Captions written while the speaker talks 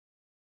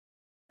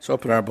Let's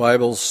open our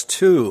Bibles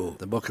to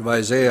the book of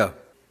Isaiah,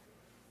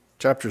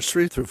 chapters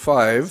 3 through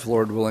 5,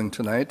 Lord willing,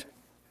 tonight.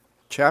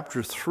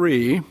 Chapter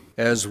 3,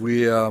 as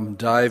we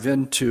dive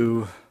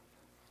into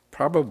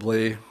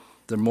probably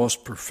the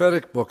most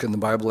prophetic book in the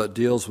Bible that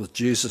deals with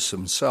Jesus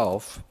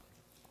himself.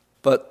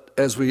 But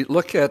as we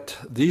look at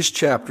these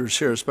chapters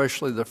here,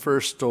 especially the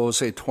first,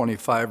 say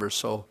 25 or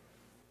so,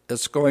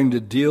 it's going to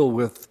deal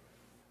with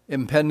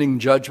impending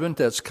judgment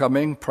that's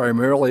coming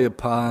primarily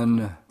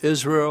upon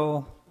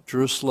Israel,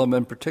 Jerusalem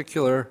in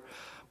particular,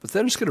 but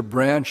then it's going to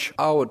branch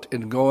out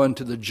and go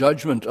into the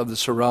judgment of the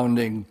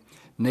surrounding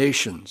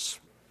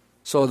nations.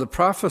 So the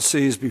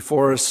prophecies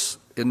before us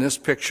in this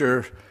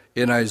picture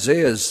in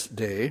Isaiah's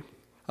day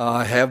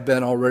have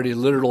been already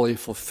literally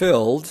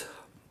fulfilled.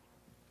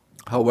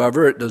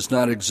 However, it does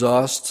not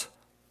exhaust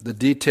the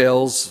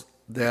details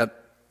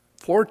that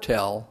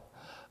foretell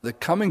the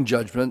coming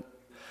judgment.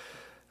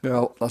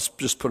 Well, let's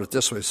just put it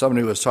this way.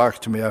 Somebody was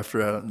talking to me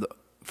after the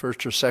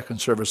first or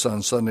second service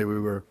on Sunday. We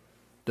were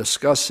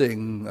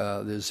discussing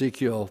the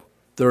Ezekiel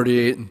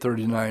 38 and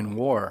 39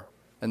 war.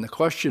 And the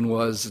question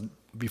was,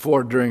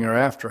 before, during, or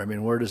after?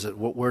 Where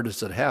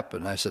does it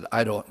happen? I said,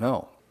 I don't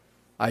know.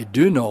 I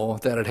do know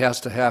that it has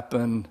to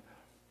happen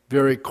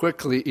very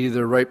quickly,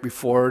 either right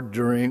before,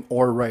 during,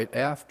 or right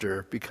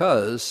after,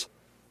 because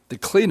the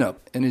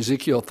cleanup in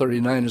Ezekiel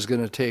 39 is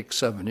going to take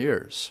 7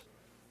 years.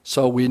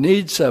 So we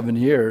need 7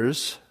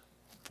 years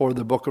for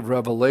the book of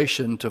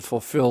Revelation to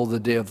fulfill the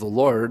day of the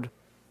Lord,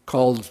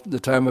 called the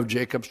time of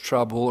Jacob's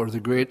trouble, or the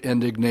great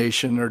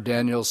indignation, or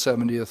Daniel's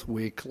 70th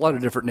week, a lot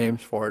of different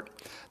names for it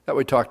that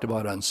we talked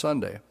about on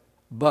Sunday.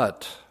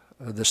 But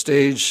the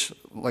stage,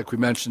 like we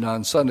mentioned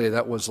on Sunday,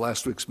 that was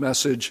last week's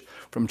message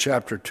from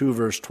chapter 2,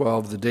 verse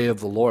 12, the day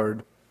of the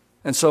Lord.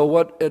 And so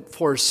what it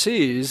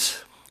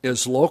foresees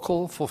is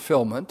local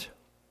fulfillment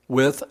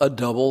with a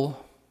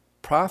double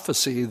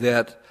prophecy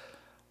that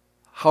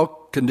how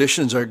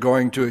conditions are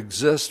going to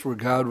exist where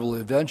God will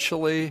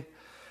eventually,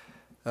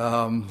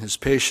 his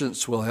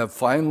patience will have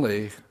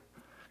finally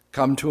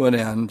come to an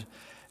end,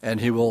 and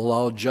he will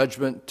allow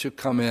judgment to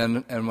come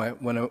in. And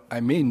when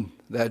I mean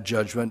that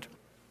judgment,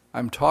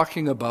 I'm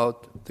talking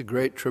about the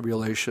Great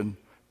Tribulation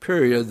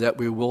period that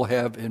we will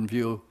have in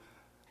view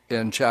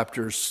in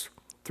chapters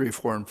 3,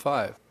 4, and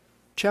 5.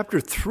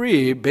 Chapter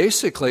 3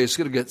 basically is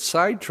going to get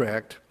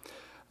sidetracked.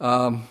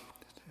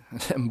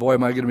 And boy,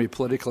 am I going to be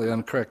politically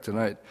incorrect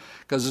tonight,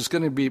 because it's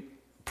going to be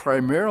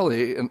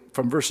primarily,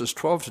 from verses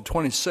 12 to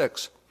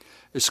 26,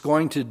 it's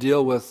going to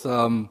deal with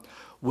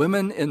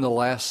women in the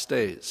last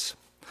days.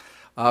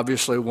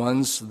 Obviously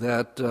ones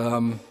that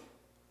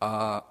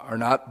are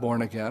not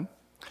born again.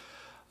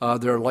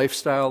 Their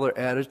lifestyle, their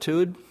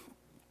attitude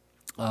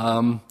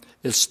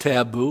is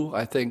taboo,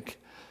 I think,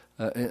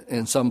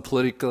 in some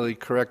politically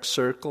correct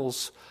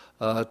circles,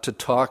 to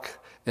talk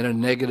in a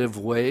negative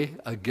way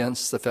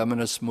against the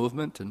feminist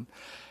movement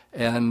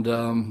and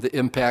the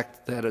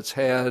impact that it's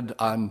had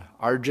on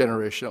our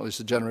generation, at least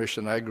the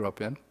generation I grew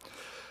up in.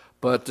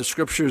 But the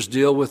scriptures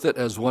deal with it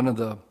as one of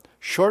the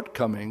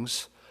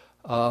shortcomings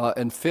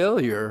and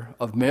failure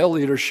of male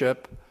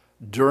leadership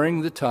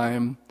during the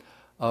time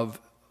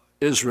of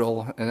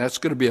Israel, and that's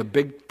going to be a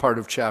big part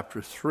of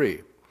chapter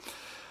 3.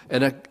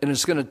 And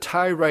it's going to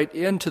tie right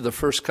into the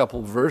first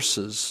couple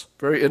verses,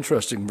 very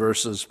interesting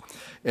verses,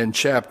 in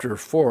chapter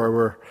 4,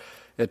 where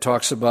it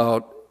talks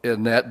about,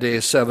 in that day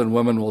 7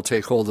 women will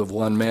take hold of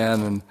one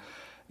man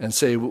and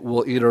say,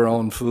 we'll eat our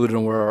own food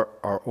and wear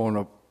our own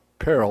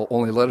apparel,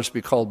 only let us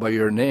be called by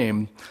your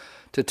name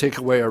to take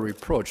away our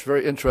reproach.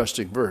 Very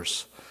interesting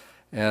verse.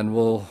 And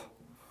we'll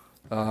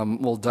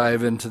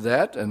dive into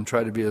that and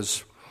try to be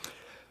as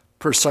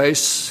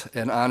precise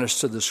and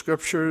honest to the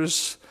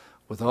scriptures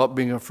without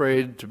being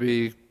afraid to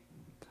be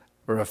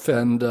or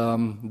offend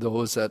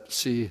those that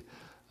see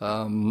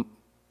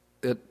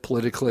it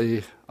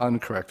politically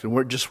incorrect, and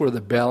where the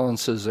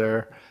balance is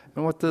there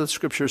and what the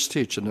scriptures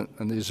teach in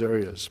these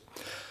areas.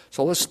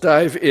 So let's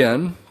dive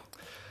in.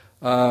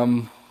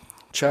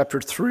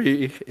 Chapter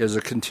 3 is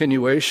a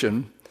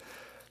continuation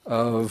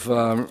of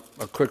a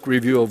quick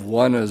review of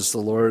 1 as the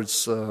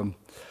Lord's,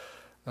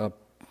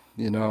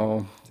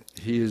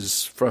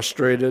 he's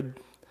frustrated,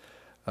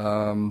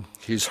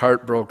 he's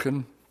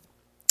heartbroken,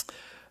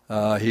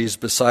 he's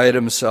beside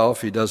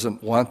himself, he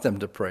doesn't want them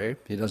to pray,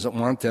 he doesn't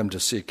want them to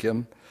seek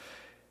him.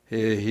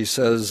 He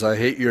says, I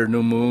hate your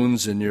new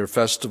moons and your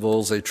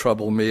festivals, they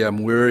trouble me,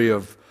 I'm weary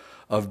of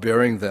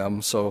bearing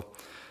them. So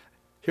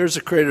here's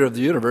the creator of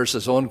the universe,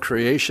 his own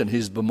creation,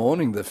 he's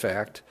bemoaning the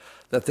fact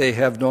that they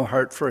have no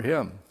heart for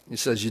him. He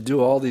says, you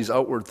do all these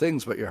outward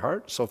things, but your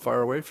heart's so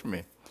far away from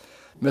me,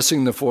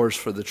 missing the forest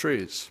for the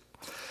trees.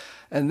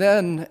 And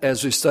then,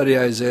 as we study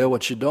Isaiah,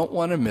 what you don't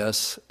want to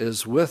miss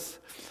is with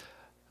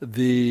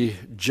the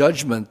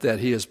judgment that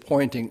he is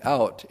pointing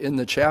out in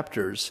the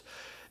chapters,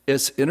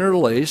 it's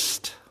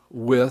interlaced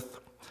with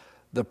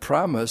the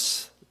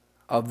promise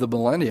of the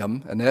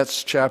millennium, and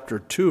that's chapter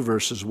 2,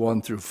 verses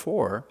 1 through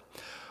 4,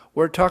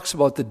 where it talks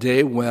about the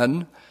day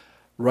when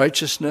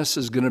righteousness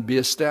is going to be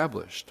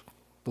established.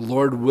 The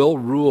Lord will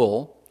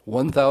rule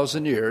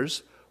 1,000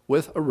 years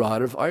with a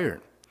rod of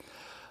iron.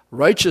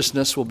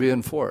 Righteousness will be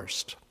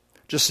enforced.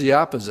 Just the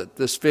opposite.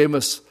 This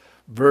famous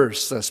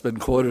verse that's been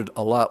quoted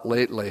a lot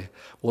lately,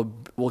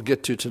 we'll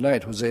get to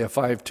tonight, Hosea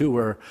 5:2,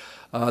 where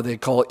they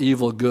call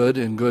evil good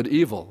and good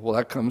evil. Well,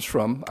 that comes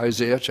from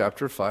Isaiah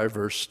chapter 5,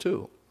 verse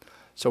 2.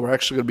 So we're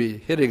actually going to be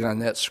hitting on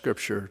that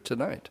scripture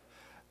tonight.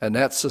 And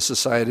that's the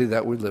society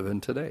that we live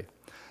in today.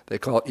 They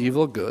call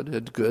evil good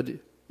and good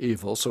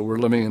evil, so we're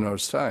living in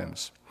those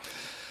times.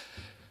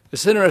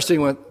 It's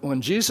interesting,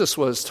 when Jesus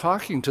was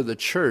talking to the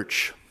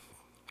church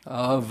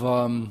of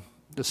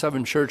the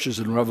 7 churches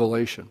in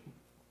Revelation,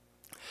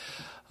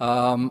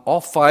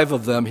 all 5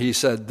 of them, he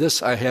said,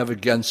 "This I have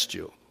against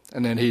you,"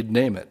 and then he'd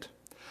name it.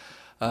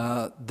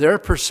 Their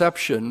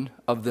perception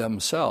of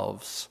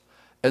themselves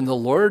and the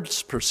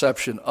Lord's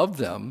perception of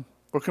them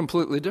were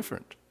completely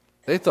different.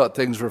 They thought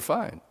things were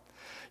fine.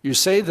 You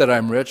say that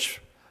I'm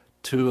rich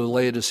to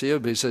Laodicea,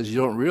 but he says you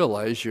don't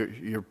realize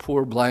you're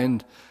poor,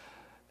 blind,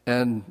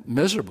 and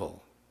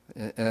miserable.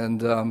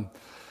 And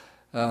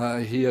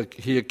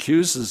he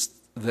accuses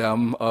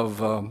them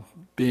of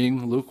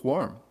being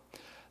lukewarm.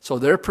 So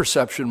their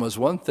perception was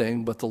one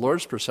thing, but the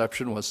Lord's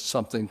perception was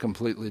something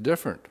completely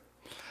different.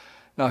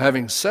 Now,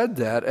 having said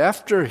that,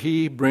 after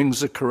he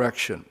brings a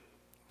correction,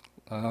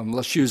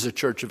 let's use the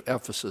church of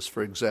Ephesus,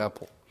 for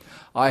example.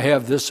 I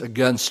have this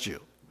against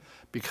you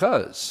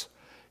because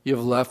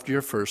you've left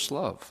your first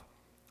love.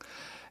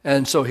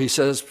 And so he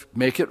says,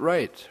 make it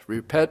right.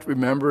 Repent,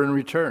 remember, and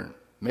return.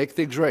 Make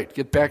things right.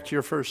 Get back to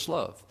your first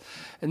love.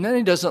 And then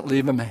he doesn't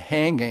leave them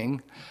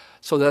hanging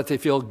so that they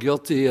feel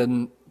guilty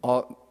and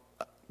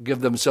give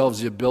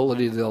themselves the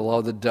ability to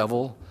allow the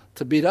devil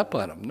to beat up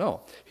on them.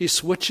 No, he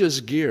switches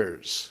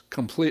gears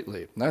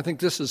completely. And I think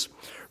this is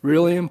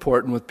really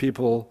important with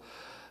people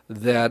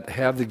that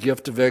have the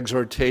gift of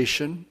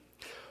exhortation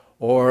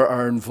or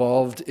are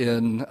involved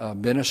in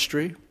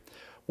ministry,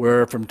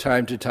 where from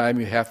time to time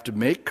you have to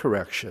make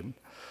correction.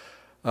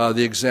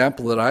 The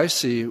example that I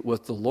see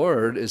with the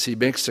Lord is he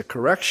makes a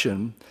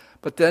correction,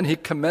 but then he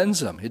commends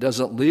them. He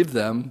doesn't leave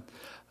them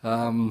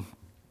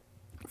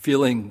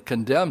feeling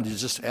condemned. He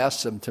just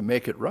asks them to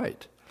make it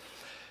right.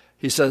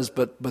 He says,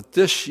 but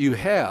this you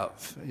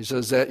have. He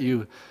says that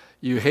you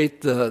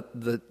hate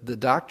the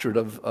doctrine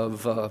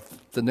of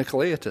the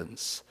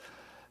Nicolaitans,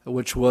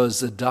 which was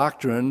the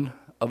doctrine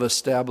of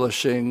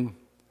establishing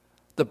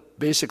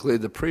basically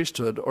the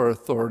priesthood or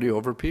authority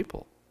over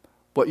people.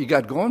 What you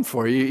got going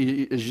for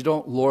you is you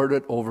don't lord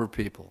it over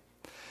people.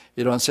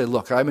 You don't say,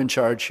 look, I'm in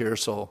charge here,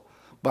 so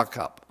buck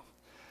up.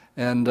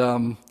 And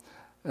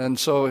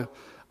so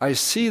I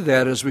see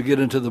that as we get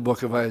into the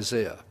book of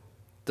Isaiah.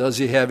 Does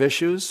he have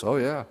issues? Oh,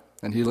 yeah.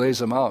 And he lays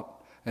them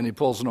out, and he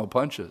pulls no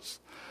punches.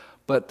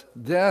 But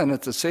then,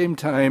 at the same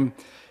time,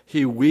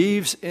 he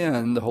weaves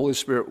in, the Holy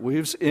Spirit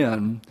weaves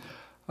in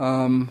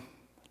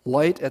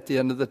light at the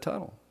end of the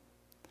tunnel.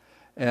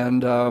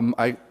 And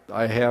I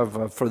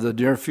have, for the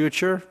near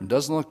future, it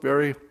doesn't look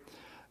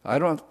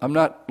I'm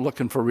not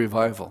looking for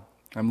revival.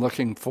 I'm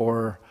looking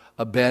for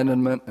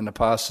abandonment and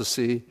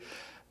apostasy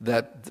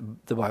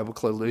that the Bible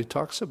clearly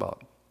talks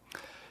about.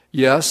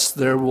 Yes,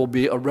 there will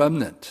be a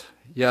remnant.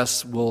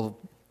 Yes,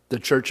 the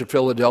Church of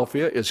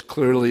Philadelphia is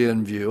clearly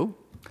in view,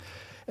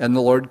 and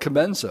the Lord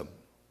commends them.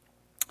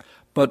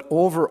 But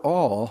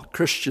overall,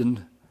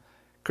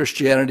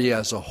 Christianity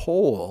as a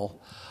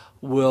whole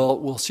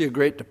will see a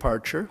great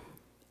departure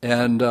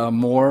and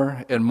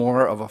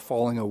more of a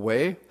falling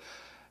away.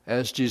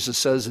 As Jesus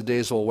says, the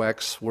days will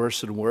wax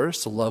worse and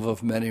worse. The love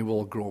of many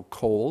will grow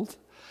cold.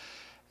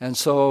 And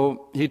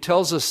so he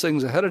tells us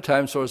things ahead of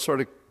time, so it sort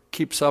of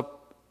gives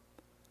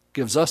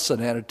us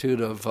an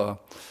attitude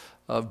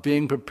of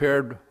being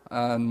prepared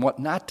on what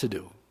not to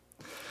do.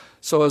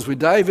 So as we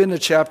dive into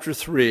chapter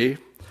 3,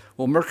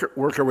 we'll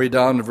work our way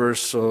down to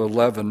verse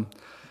 11,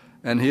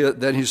 and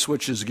then he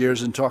switches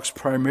gears and talks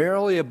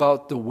primarily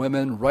about the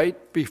women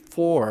right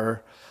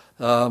before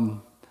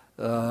the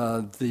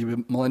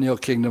millennial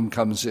kingdom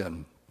comes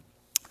in.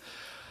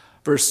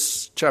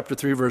 Chapter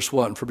 3, verse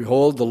 1, for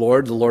behold, the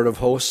Lord of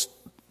hosts,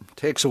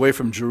 takes away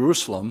from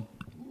Jerusalem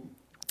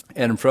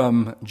and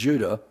from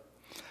Judah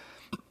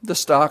the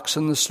stocks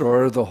in the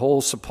store, the whole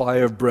supply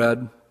of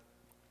bread,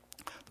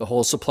 the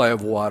whole supply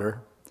of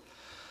water,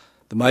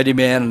 the mighty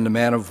man and the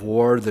man of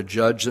war, the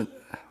judge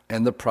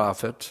and the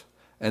prophet,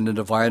 and the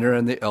diviner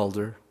and the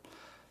elder,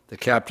 the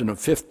captain of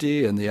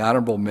 50 and the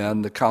honorable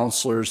men, the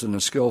counselors and the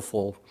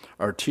skillful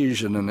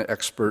artisan and the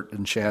expert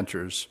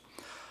enchanters.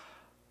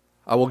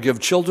 I will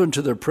give children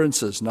to their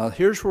princes. Now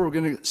here's where we're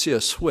going to see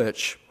a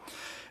switch.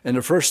 In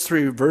the first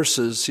 3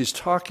 verses, he's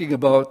talking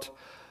about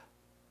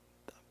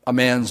a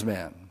man's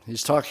man.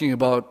 He's talking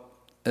about,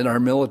 in our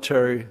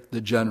military,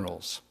 the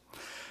generals.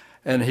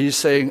 And he's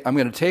saying, I'm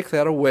going to take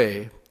that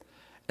away,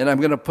 and I'm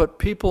going to put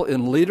people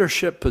in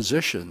leadership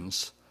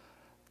positions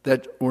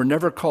that were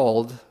never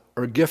called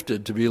or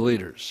gifted to be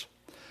leaders.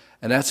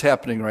 And that's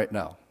happening right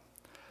now.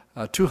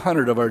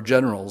 200 of our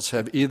generals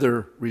have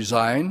either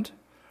resigned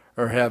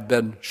or have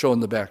been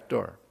shown the back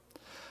door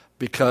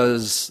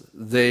because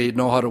they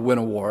know how to win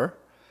a war,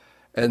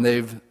 and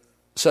they've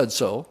said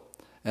so,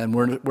 And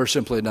we're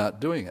simply not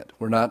doing it.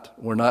 We're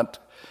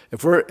not.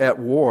 If we're at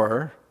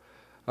war,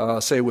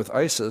 say with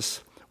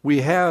ISIS,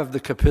 we have the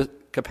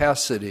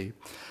capacity,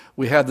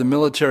 we have the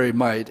military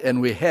might,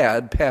 and we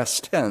had,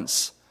 past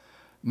tense,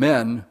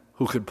 men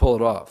who could pull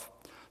it off.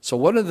 So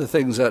one of the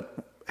things that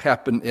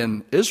happened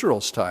in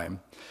Israel's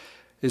time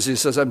is he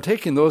says, I'm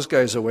taking those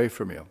guys away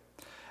from you.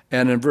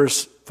 And in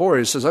verse 4,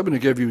 he says, I'm going to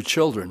give you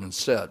children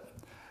instead.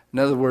 In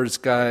other words,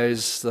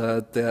 guys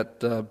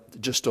that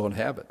just don't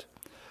have it.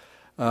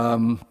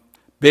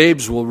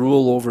 Babes will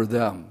rule over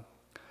them.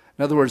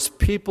 In other words,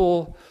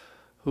 people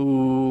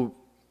who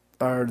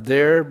are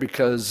there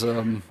because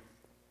they're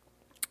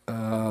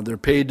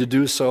paid to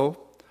do so,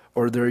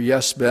 or they're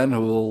yes men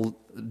who will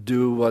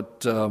do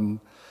what, in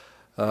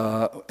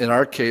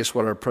our case,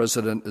 what our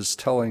president is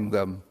telling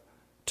them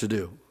to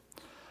do.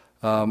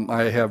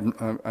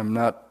 I'm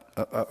not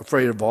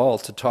afraid of all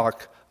to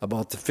talk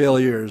about the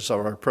failures of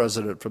our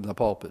president from the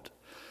pulpit.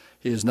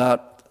 He is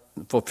not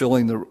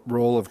fulfilling the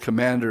role of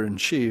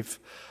commander-in-chief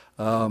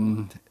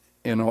in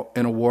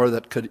a war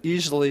that could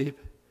easily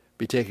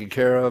be taken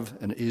care of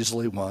and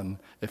easily won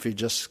if he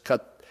just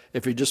put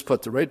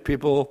the right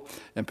people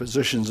in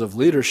positions of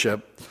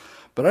leadership.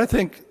 But I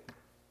think,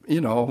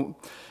 you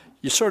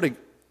sort of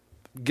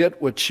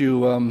get what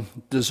you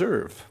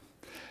deserve.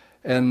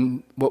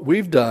 And what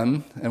we've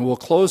done, and we'll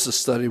close the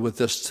study with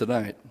this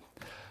tonight,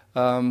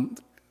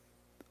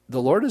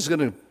 the Lord is going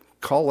to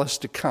call us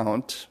to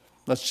count,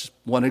 that's just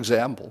one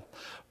example,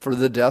 for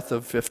the death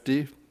of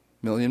 50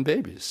 million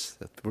babies.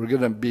 We're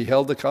going to be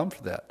held to account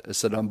for that.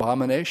 It's an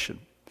abomination.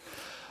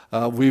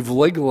 We've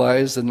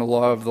legalized in the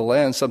law of the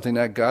land something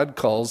that God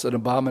calls an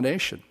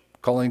abomination,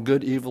 calling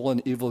good evil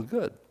and evil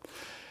good.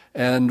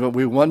 And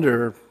we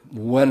wonder,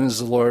 when is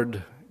the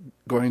Lord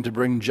going to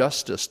bring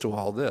justice to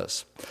all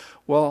this?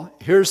 Well,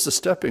 here's the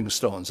stepping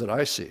stones that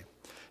I see.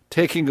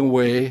 Taking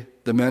away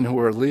the men who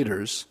are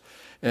leaders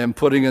and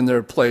putting in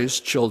their place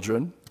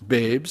children,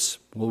 babes,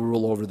 will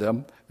rule over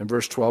them. In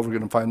verse 12, we're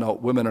going to find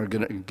out women are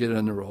going to get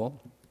in the role.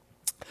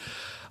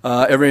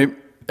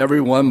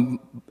 Everyone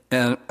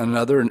and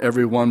another, and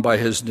everyone by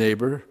his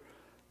neighbor.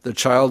 The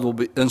child will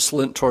be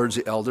insolent towards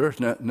the elder.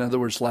 In other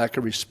words, lack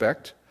of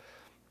respect.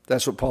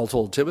 That's what Paul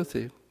told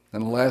Timothy.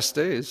 In the last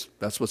days,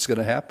 that's what's going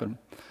to happen.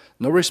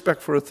 No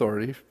respect for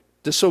authority.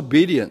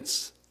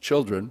 Disobedience,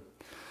 children.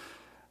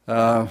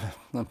 Let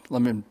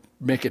me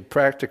make it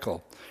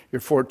practical.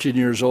 You're 14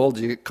 years old,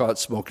 you get caught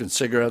smoking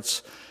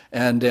cigarettes,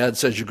 and Dad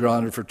says you're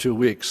grounded for 2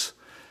 weeks.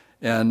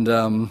 And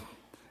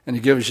he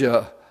gives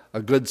you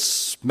a good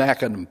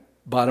smack on the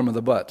bottom of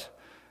the butt.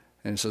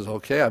 And he says,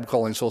 okay, I'm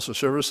calling social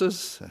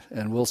services,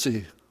 and we'll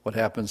see what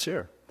happens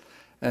here.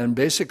 And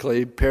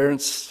basically,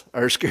 parents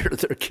are scared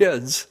of their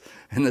kids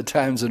in the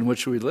times in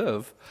which we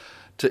live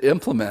to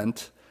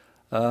implement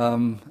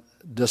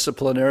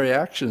disciplinary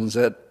actions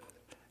that,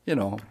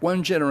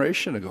 one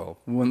generation ago,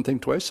 we wouldn't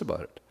think twice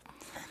about it.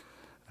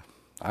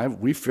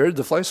 We feared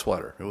the fly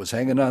swatter. It was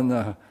hanging on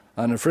the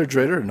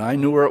refrigerator, and I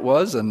knew where it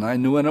was, and I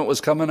knew when it was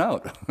coming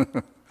out.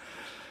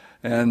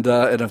 And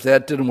if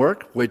that didn't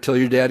work, wait till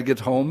your dad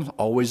gets home.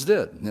 Always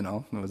did.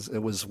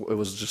 It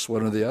was just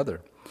one or the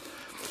other.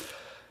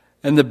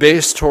 And the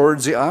base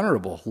towards the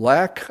honorable,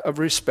 lack of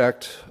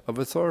respect of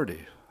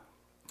authority.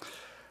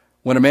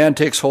 When a man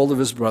takes hold of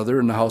his brother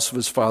in the house of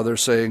his father,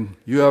 saying,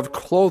 "You have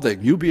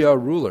clothing, you be our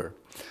ruler,"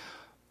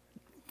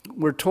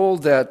 we're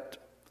told that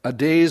a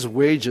day's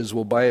wages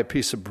will buy a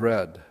piece of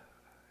bread.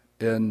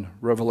 In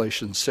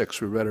Revelation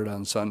 6, we read it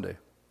on Sunday.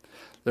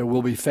 There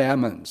will be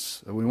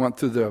famines. We went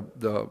through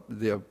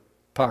the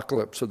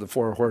apocalypse of the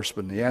four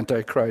horsemen, the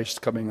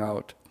Antichrist coming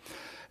out.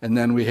 And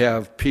then we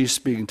have peace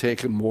being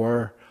taken,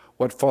 war.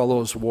 What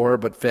follows war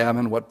but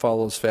famine? What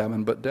follows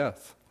famine but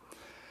death?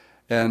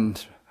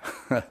 And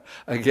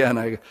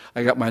again,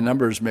 I got my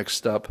numbers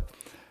mixed up.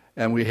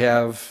 And we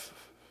have,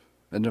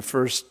 in the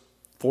first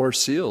 4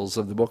 seals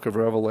of the book of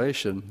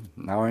Revelation,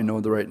 now I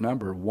know the right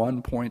number,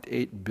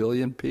 1.8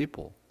 billion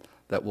people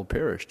that will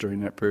perish during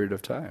that period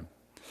of time.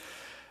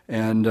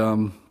 And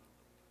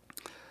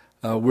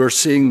we're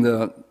seeing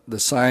the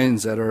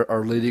signs that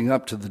are leading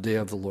up to the day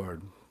of the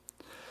Lord.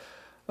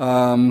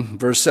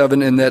 Verse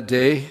 7, in that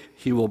day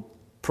he will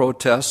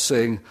protest,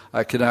 saying,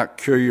 I cannot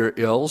cure your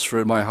ills,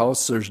 for in my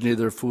house there's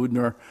neither food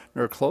nor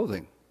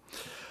clothing.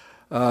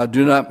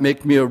 Do not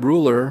make me a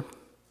ruler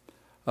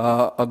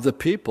of the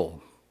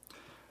people.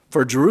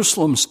 For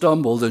Jerusalem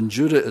stumbled and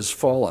Judah is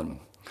fallen.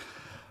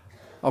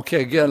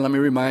 Okay, again, let me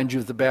remind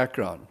you of the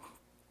background.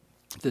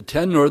 The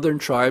 10 northern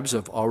tribes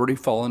have already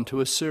fallen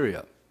to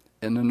Assyria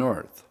in the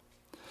north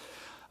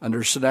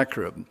under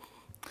Sennacherib.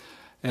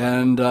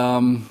 And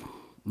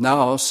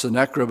now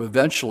Sennacherib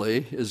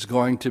eventually is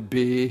going to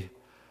be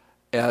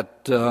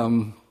at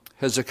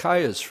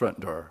Hezekiah's front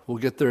door. We'll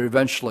get there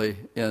eventually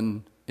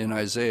in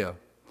Isaiah.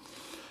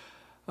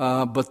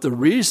 But the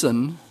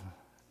reason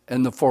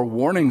and the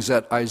forewarnings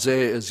that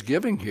Isaiah is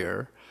giving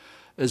here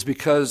is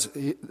because,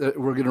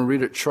 we're going to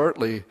read it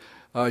shortly,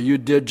 you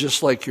did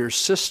just like your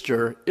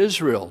sister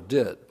Israel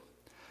did.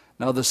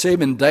 Now, the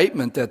same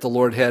indictment that the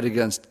Lord had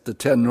against the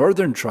 10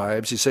 northern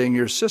tribes, he's saying,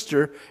 your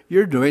sister,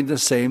 you're doing the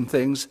same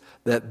things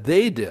that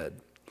they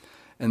did.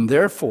 And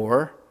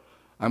therefore,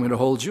 I'm going to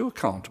hold you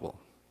accountable.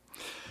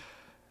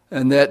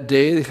 And that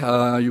day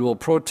you will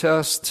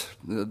protest.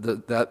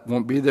 That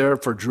won't be there,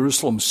 for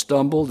Jerusalem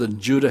stumbled and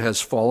Judah has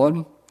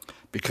fallen,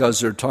 because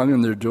their tongue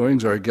and their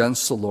doings are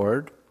against the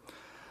Lord.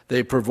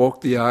 They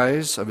provoke the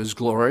eyes of his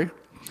glory.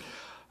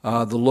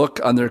 The look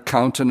on their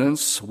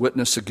countenance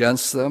witness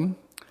against them,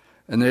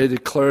 and they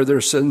declare their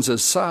sins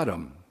as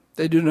Sodom.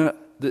 They do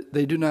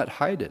not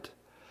hide it.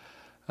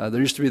 There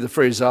used to be the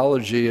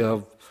phraseology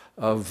of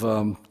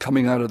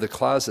coming out of the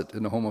closet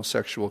in the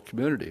homosexual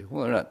community.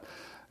 Well, they're not.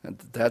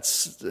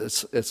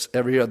 It's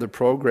every other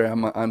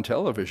program on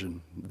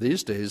television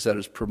these days that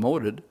is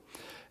promoted.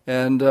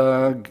 And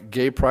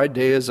Gay Pride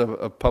Day is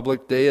a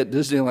public day at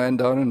Disneyland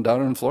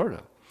down in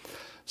Florida.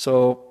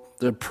 So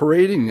they're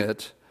parading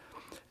it,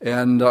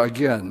 and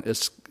again,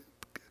 it's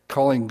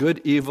calling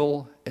good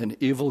evil and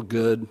evil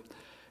good,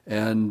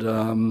 and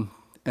the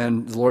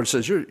Lord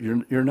says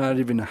you're not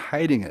even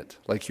hiding it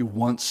like you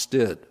once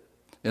did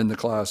in the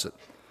closet.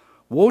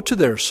 Woe to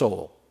their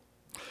soul,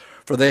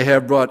 for they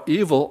have brought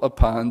evil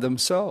upon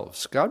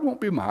themselves. God won't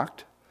be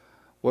mocked.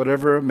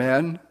 Whatever a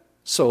man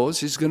sows,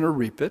 he's going to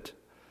reap it.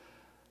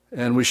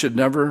 And we should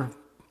never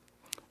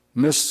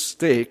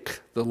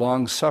mistake the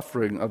long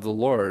suffering of the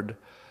Lord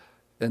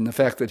and the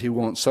fact that he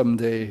won't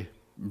someday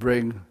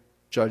bring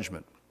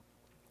judgment.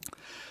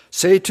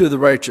 Say to the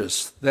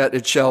righteous that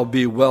it shall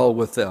be well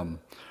with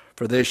them,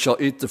 for they shall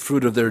eat the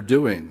fruit of their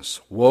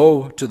doings.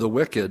 Woe to the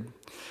wicked,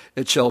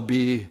 it shall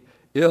be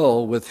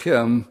ill with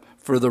him,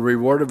 for the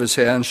reward of his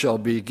hand shall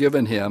be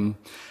given him.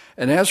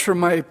 And as for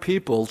my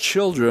people,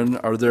 children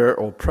are their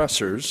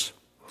oppressors,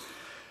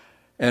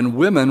 and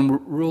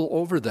women rule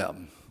over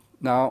them.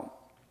 Now,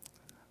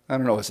 I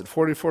don't know, is it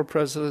 44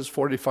 presidents,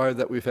 45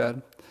 that we've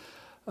had?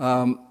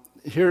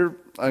 Here,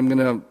 I'm going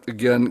to,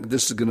 again,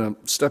 this is going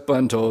to step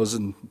on toes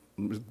and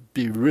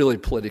be really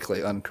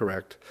politically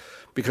incorrect,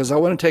 because I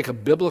want to take a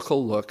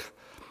biblical look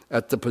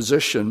at the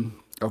position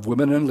of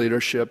women in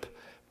leadership,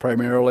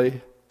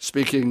 primarily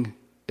speaking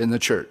in the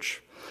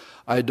church.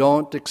 I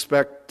don't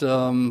expect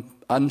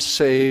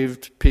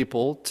unsaved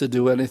people to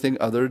do anything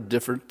other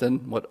different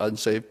than what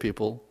unsaved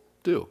people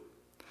do.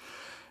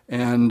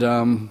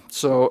 And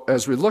so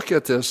as we look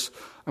at this,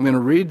 I'm going to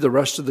read the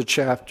rest of the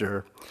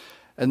chapter,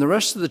 and the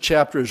rest of the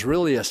chapter is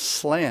really a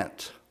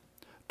slant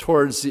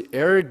towards the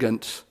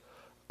arrogance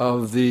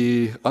of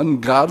the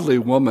ungodly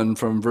woman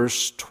from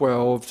verse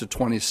 12 to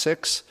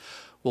 26.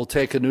 We'll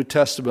take a New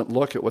Testament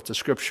look at what the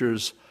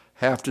scriptures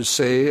have to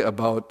say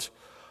about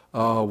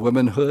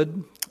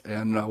womanhood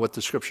and what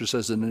the scripture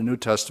says in the New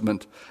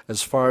Testament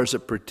as far as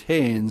it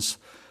pertains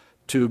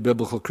to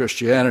biblical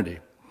Christianity.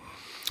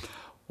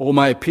 O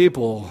my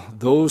people,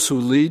 those who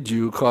lead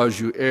you cause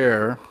you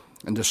err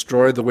and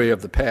destroy the way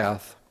of the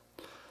path.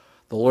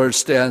 The Lord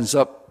stands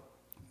up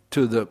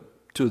to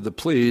the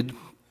plead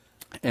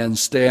and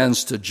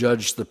stands to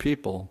judge the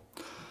people.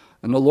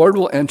 And the Lord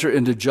will enter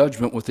into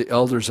judgment with the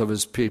elders of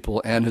his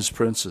people and his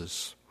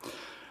princes.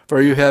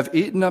 For you have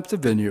eaten up the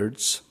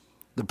vineyards,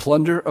 the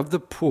plunder of the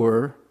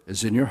poor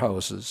is in your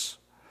houses.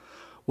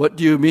 What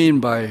do you mean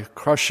by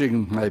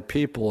crushing my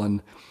people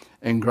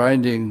and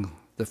grinding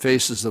the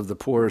faces of the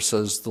poor,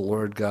 says the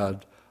Lord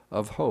God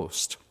of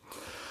hosts?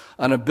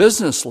 On a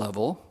business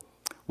level,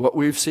 what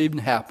we've seen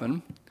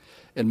happen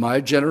in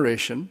my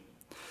generation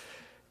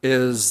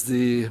is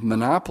the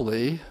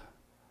monopoly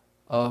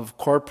of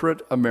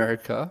corporate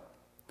America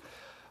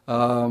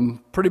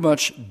pretty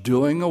much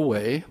doing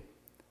away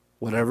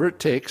whatever it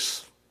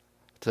takes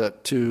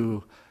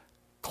to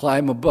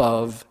climb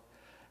above,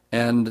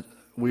 and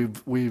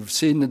we've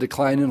seen the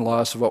decline and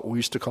loss of what we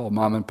used to call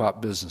mom and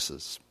pop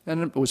businesses,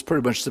 and it was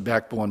pretty much the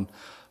backbone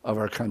of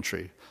our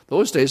country.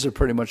 Those days are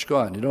pretty much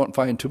gone. You don't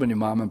find too many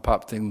mom and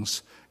pop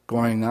things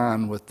going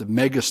on with the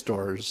mega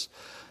stores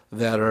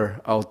that are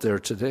out there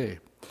today.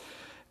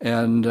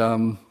 And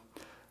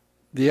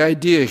the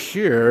idea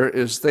here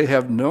is they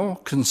have no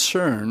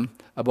concern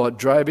about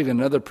driving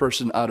another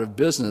person out of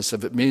business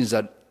if it means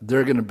that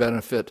they're going to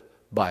benefit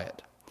by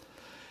it.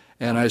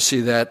 And I see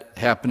that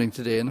happening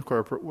today in the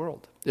corporate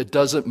world. It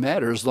doesn't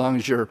matter as long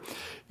as your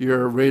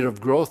rate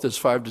of growth is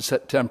 5 to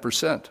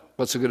 10%.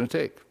 What's it going to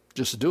take?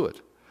 Just do it.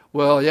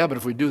 Well, yeah, but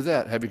if we do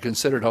that, have you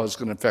considered how it's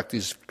going to affect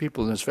these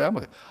people in this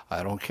family?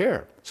 I don't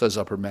care, says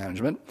upper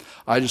management.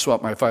 I just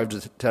want my 5 to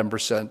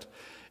 10%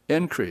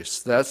 increase.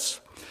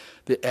 That's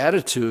the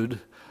attitude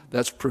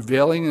that's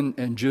prevailing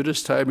in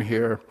Judah's time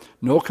here.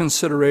 No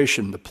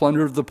consideration, the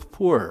plunder of the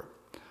poor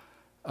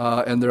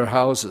and their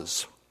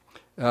houses,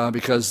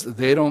 because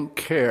they don't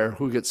care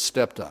who gets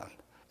stepped on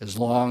as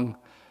long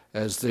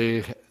as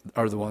they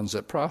are the ones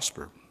that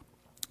prosper.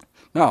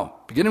 Now,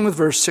 beginning with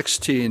verse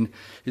 16,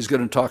 he's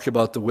going to talk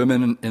about the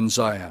women in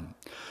Zion.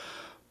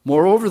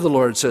 Moreover, the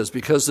Lord says,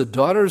 because the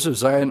daughters of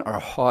Zion are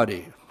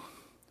haughty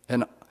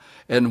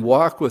and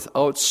walk with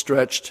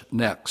outstretched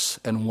necks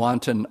and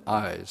wanton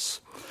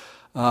eyes.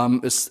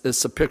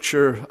 It's a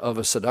picture of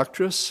a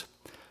seductress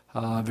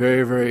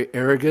very, very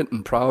arrogant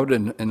and proud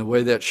in the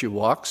way that she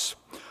walks,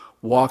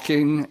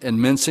 walking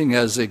and mincing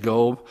as they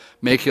go,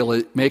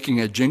 making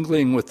a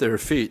jingling with their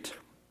feet.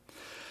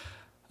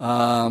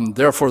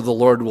 Therefore the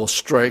Lord will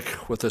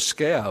strike with a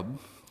scab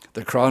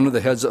the crown of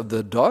the heads of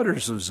the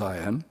daughters of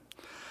Zion.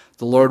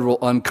 The Lord will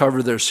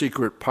uncover their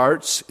secret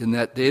parts. In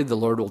that day the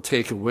Lord will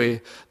take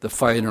away the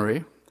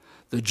finery,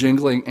 the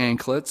jingling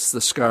anklets, the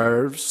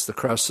scarves, the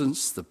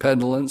crescents, the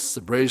pendants,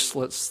 the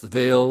bracelets, the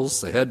veils,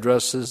 the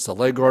headdresses, the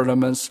leg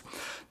ornaments,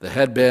 the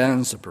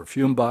headbands, the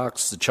perfume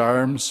box, the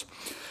charms,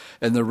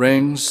 and the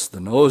rings, the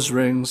nose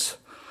rings,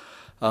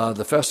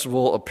 the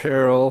festival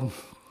apparel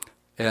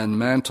and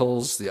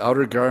mantles, the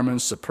outer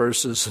garments, the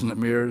purses and the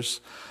mirrors,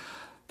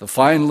 the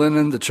fine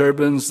linen, the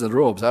turbans, the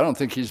robes. I don't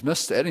think he's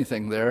missed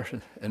anything there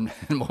in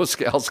most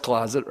gals'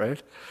 closet,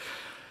 right?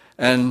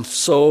 And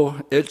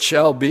so it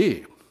shall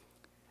be.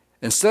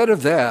 Instead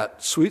of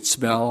that sweet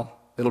smell,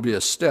 it'll be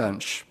a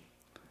stench.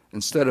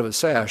 Instead of a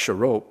sash, a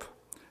rope.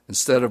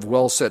 Instead of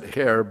well-set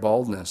hair,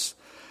 baldness.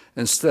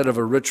 Instead of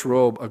a rich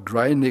robe, a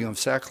grinding of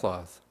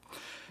sackcloth.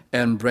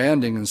 And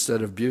branding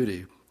instead of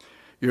beauty.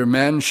 Your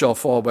men shall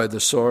fall by the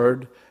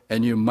sword,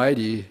 and you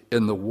mighty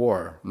in the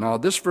war. Now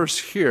this verse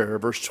here,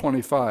 verse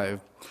 25,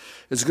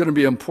 is going to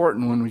be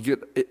important when we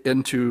get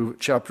into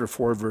chapter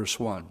 4, verse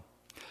 1.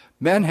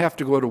 Men have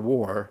to go to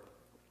war,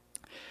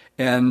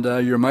 and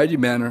your mighty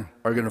men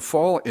are going to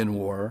fall in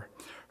war.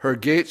 Her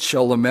gates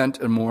shall lament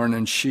and mourn,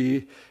 and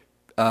she,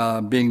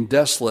 being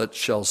desolate,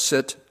 shall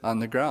sit on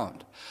the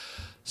ground.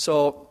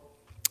 So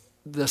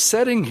the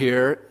setting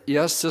here,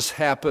 yes, this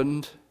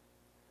happened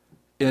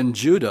in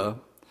Judah,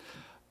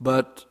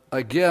 but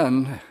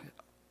again,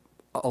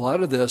 a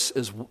lot of this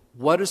is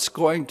what it's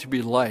going to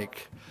be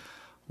like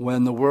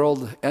when the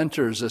world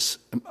enters this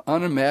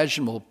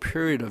unimaginable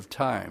period of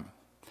time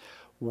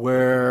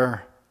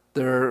where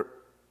there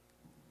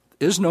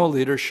is no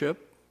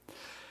leadership,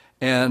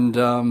 and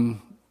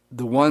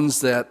the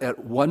ones that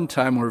at one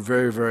time were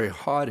very, very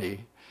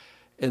haughty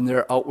in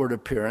their outward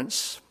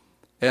appearance,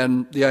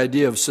 and the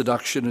idea of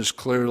seduction is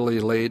clearly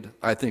laid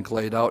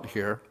out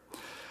here,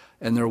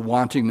 and their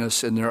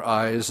wantingness in their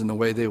eyes and the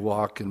way they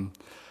walk, and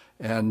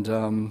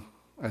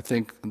I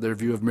think their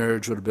view of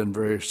marriage would have been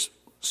very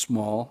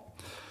small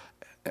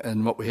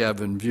and what we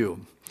have in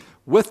view.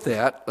 With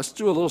that, let's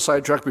do a little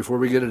sidetrack before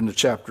we get into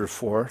chapter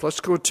 4. Let's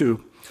go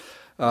to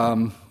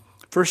 1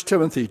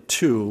 Timothy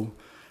 2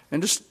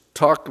 and just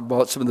talk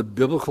about some of the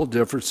biblical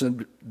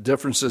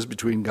differences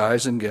between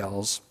guys and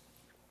gals.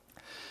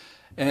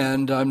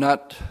 And I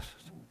got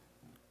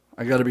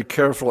to be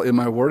careful in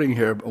my wording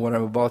here, but what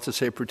I'm about to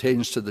say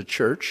pertains to the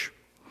church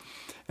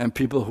and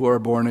people who are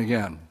born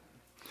again.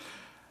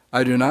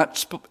 I do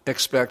not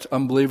expect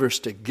unbelievers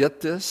to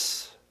get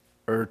this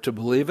or to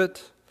believe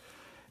it,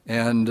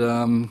 and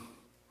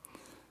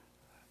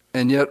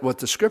yet what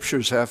the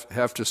scriptures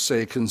have to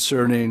say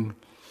concerning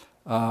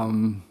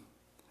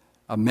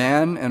a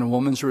man and a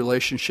woman's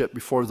relationship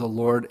before the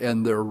Lord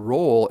and their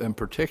role in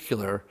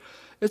particular,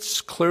 it's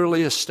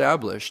clearly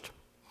established.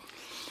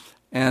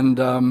 And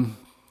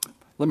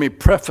let me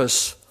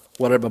preface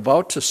what I'm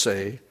about to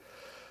say,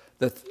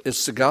 that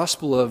it's the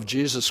gospel of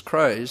Jesus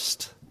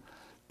Christ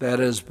that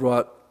has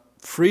brought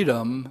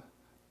freedom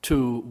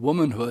to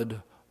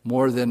womanhood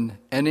more than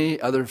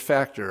any other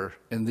factor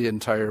in the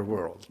entire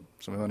world.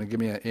 Somebody want to give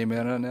me an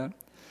amen on that?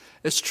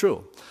 It's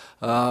true.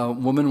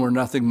 Women were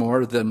nothing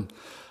more than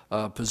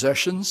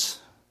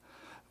possessions.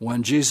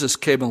 When Jesus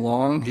came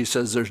along, he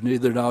says there's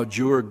neither now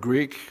Jew or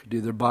Greek,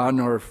 neither bond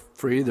nor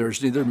free,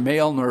 there's neither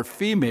male nor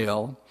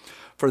female,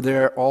 for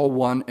they're all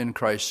one in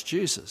Christ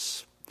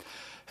Jesus.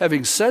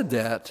 Having said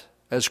that,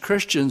 as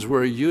Christians,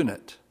 we're a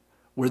unit.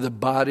 We're the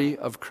body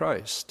of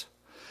Christ.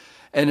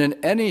 And in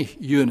any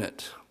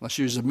unit, let's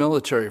use the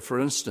military for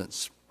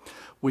instance,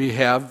 we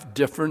have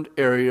different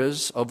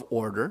areas of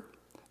order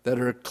that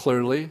are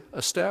clearly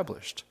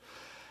established.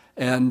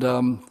 And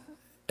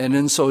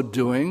in so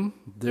doing,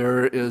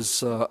 there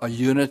is a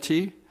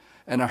unity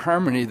and a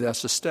harmony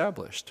that's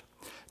established.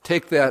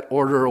 Take that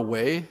order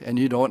away, and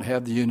you don't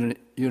have the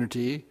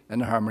unity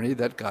and the harmony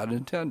that God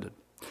intended.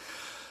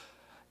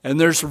 And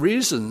there's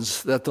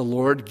reasons that the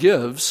Lord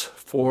gives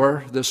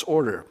for this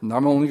order. And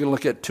I'm only going to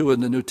look at two in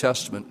the New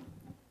Testament.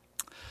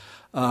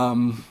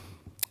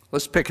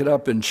 Let's pick it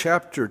up in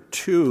chapter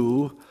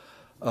 2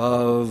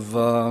 of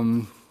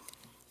 1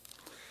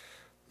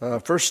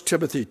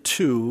 Timothy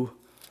 2,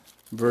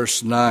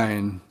 verse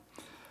 9.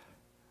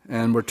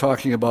 And we're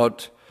talking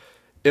about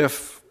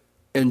if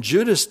in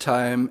Judah's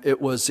time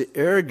it was the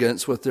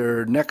arrogance with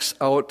their necks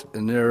out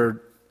and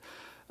their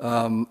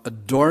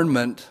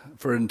adornment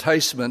for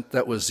enticement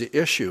that was the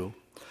issue.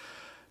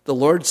 The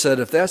Lord said,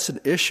 if that's an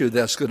issue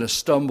that's going to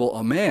stumble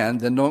a man,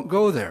 then don't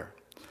go there.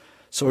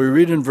 So we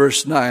read in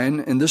verse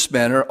 9, in this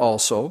manner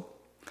also,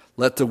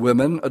 let the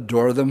women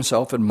adore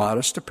themselves in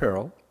modest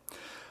apparel,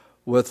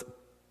 with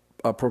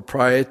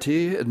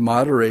propriety and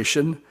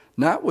moderation,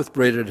 not with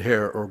braided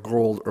hair or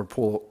gold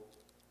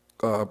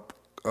or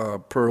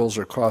pearls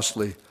or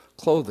costly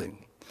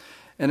clothing.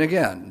 And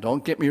again,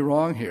 don't get me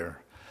wrong here.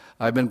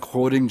 I've been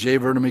quoting J.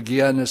 Vernon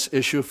McGee on this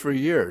issue for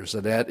years,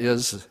 and that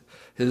is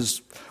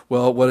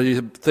what do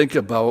you think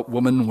about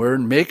women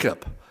wearing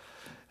makeup?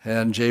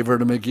 And J.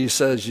 Vernon McGee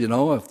says,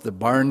 if the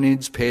barn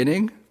needs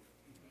painting,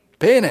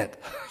 paint it.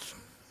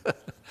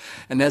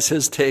 And that's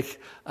his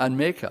take on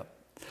makeup.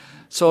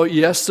 So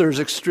yes, there's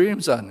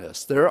extremes on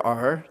this. There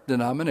are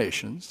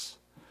denominations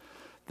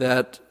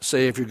that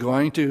say if you're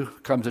going to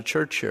come to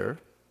church here,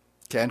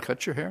 you can't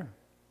cut your hair.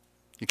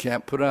 You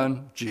can't put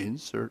on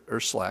jeans or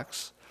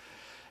slacks.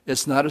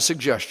 It's not a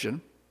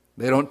suggestion.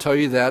 They don't tell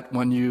you that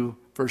when you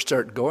first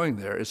start going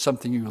there. It's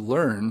something you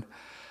learn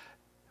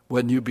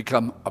when you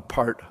become a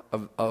part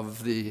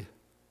of the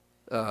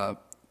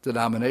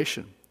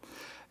denomination.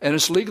 And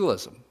it's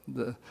legalism.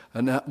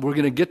 And we're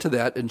going to get to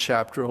that in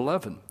chapter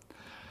 11.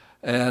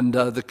 And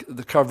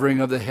the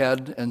covering of the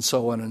head and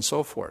so on and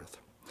so forth.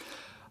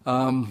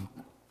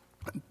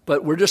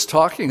 But we're just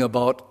talking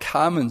about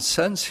common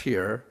sense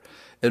here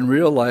in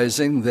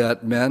realizing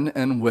that men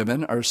and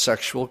women are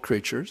sexual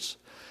creatures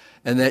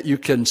and that you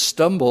can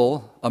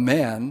stumble a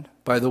man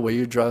by the way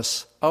you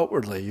dress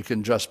outwardly. You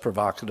can dress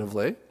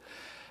provocatively,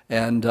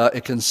 and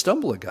it can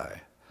stumble a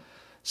guy.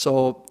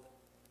 So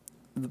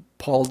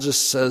Paul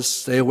just says,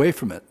 stay away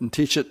from it and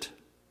teach it,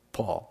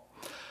 Paul.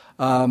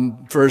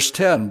 Verse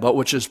 10, but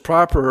which is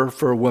proper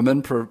for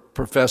women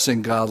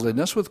professing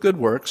godliness with good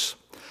works.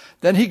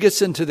 Then he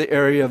gets into the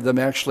area of them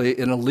actually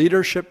in a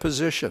leadership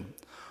position.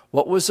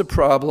 What was the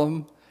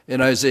problem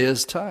in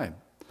Isaiah's time?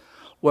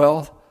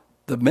 Well,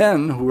 the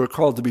men who were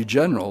called to be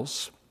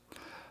generals,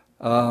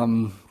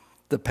 the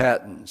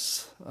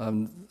Pattons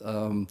of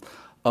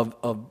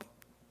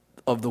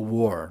the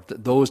war,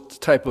 those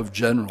type of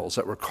generals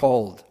that were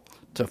called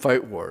to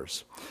fight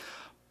wars.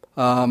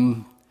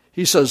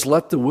 He says,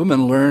 let the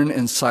women learn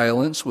in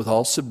silence with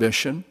all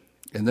submission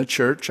in the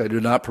church. I do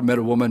not permit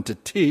a woman to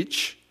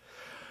teach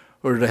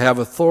or to have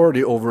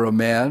authority over a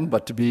man,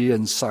 but to be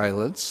in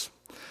silence.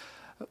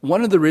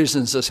 One of the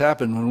reasons this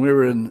happened when we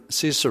were in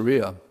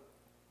Caesarea,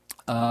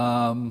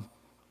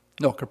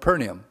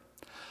 Capernaum.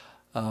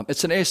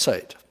 It's an A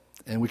site,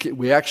 and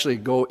we actually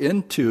go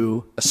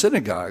into a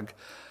synagogue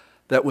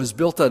that was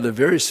built on the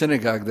very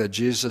synagogue that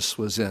Jesus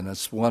was in.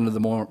 It's one of the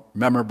more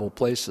memorable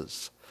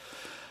places.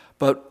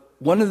 But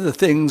one of the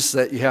things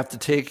that you have to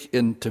take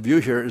into view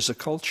here is a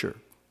culture.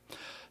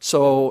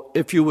 So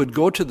if you would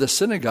go to the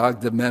synagogue,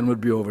 the men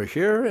would be over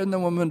here and the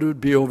women would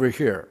be over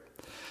here.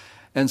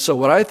 And so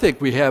what I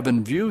think we have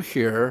in view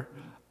here,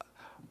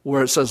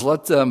 where it says,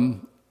 let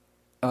them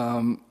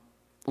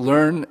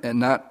learn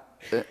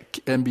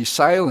and be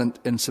silent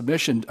in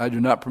submission. I do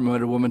not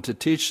permit a woman to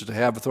teach, to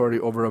have authority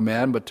over a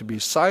man, but to be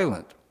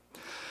silent.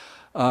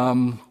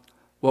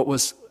 What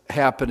was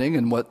happening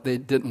and what they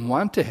didn't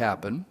want to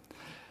happen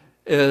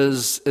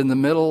is in the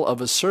middle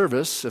of a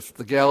service, if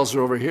the gals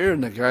are over here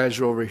and the guys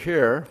are over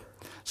here,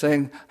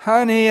 saying,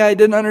 honey, I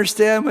didn't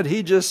understand what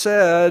he just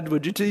said.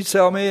 Would you please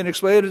tell me and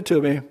explain it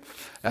to me?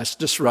 That's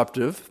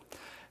disruptive.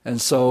 And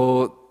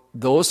so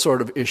those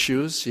sort of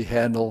issues you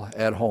handle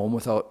at home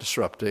without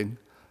disrupting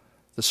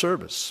the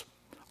service.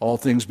 All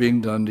things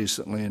being done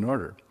decently in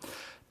order.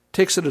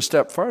 Takes it a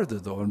step farther,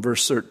 though, in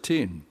verse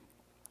 13.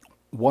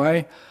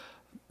 Why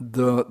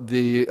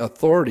the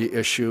authority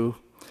issue?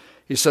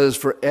 He says,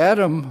 for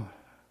Adam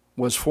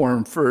was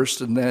formed first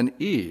and then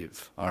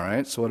Eve. All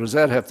right, so what does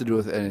that have to do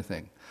with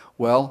anything?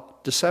 Well,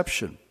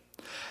 deception.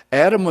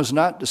 Adam was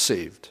not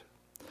deceived,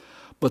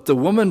 but the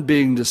woman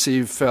being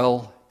deceived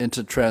fell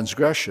into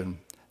transgression.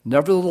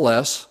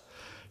 Nevertheless,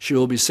 she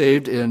will be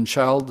saved in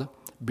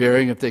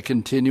childbearing if they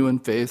continue in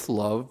faith,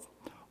 love,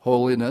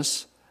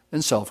 holiness,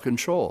 and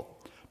self-control.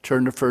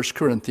 Turn to 1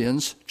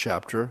 Corinthians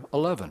chapter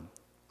 11.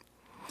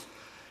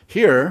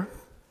 Here,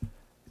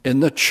 in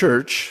the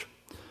church,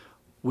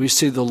 we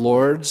see the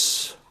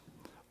Lord's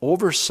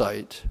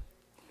oversight,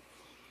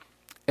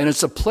 and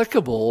it's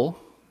applicable,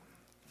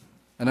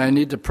 and I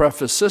need to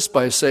preface this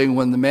by saying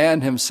when the man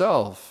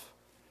himself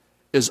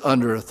is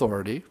under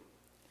authority,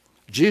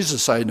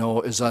 Jesus, I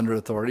know, is under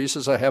authority. He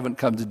says, I haven't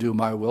come to do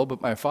my will,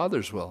 but my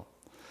Father's will.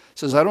 He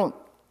says, I don't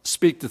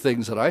speak the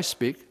things that I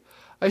speak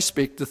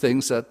the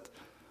things that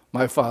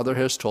my Father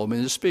has told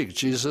me to speak.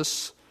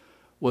 Jesus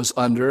was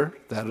under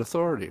that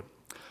authority.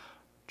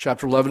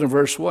 Chapter 11 and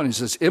verse 1, he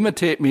says,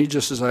 imitate me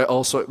just as I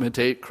also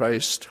imitate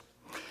Christ.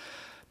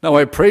 Now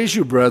I praise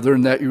you,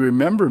 brethren, that you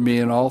remember me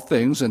in all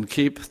things and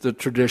keep the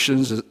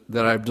traditions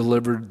that I've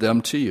delivered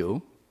them to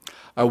you.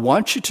 I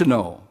want you to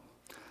know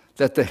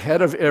that the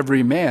head of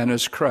every man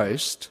is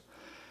Christ,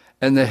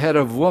 and the head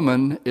of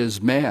woman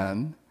is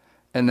man,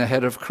 and the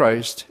head of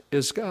Christ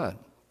is God.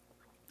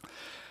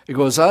 It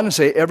goes on to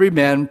say, every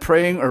man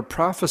praying or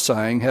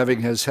prophesying,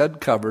 having his head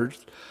covered,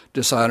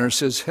 dishonors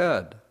his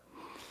head.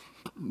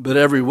 But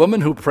every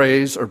woman who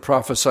prays or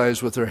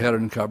prophesies with her head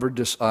uncovered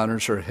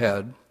dishonors her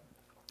head,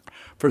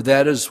 for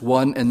that is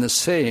one and the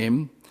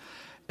same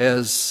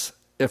as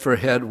if her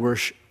head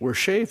were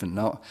shaven.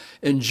 Now,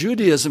 in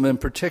Judaism in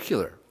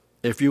particular,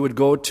 if you would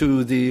go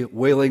to the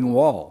Wailing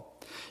Wall,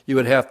 you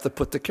would have to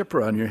put the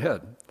kippah on your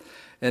head.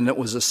 And it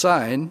was a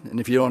sign, and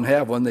if you don't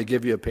have one, they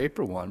give you a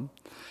paper one.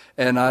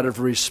 And out of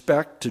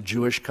respect to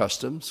Jewish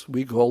customs,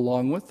 we go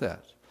along with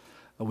that.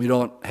 We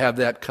don't have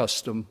that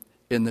custom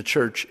in the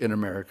church in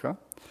America.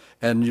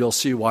 And you'll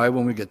see why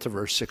when we get to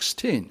verse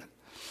 16.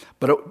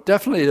 But it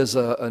definitely is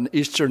an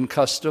Eastern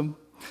custom.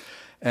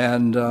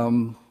 And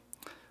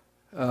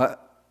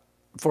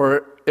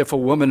for if a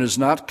woman is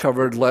not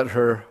covered, let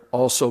her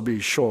also be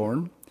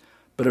shorn.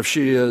 But if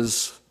she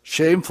is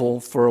shameful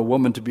for a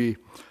woman to be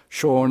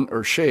shorn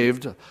or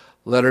shaved,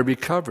 let her be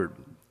covered.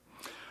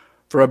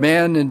 For a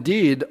man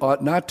indeed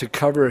ought not to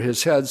cover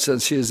his head,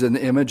 since he is in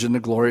the image and the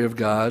glory of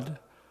God,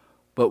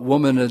 but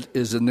woman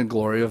is in the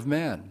glory of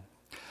man.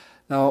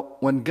 Now,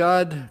 when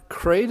God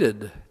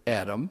created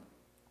Adam,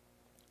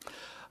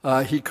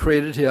 he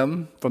created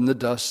him from the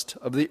dust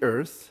of the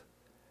earth,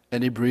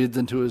 and he breathed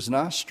into his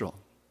nostril.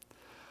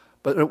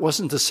 But it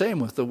wasn't the same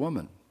with the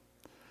woman.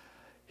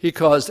 He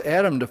caused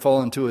Adam to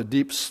fall into a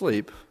deep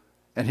sleep,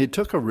 and he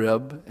took a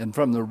rib, and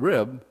from the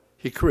rib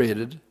he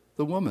created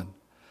the woman.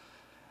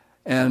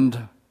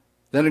 And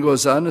then it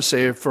goes on to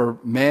say, for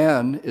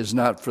man is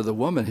not for the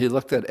woman. He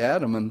looked at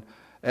Adam, and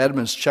Adam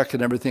is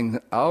checking everything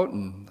out,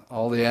 and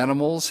all the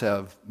animals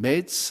have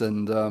mates,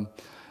 and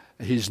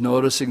he's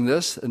noticing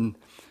this. And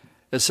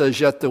it says,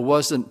 yet there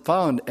wasn't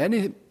found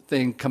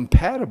anything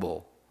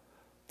compatible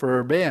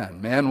for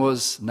man. Man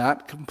was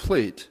not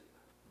complete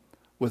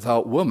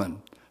without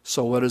woman.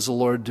 So what does the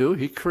Lord do?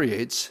 He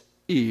creates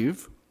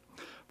Eve.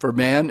 For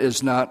man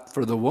is not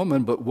for the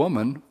woman, but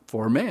woman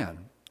for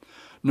man.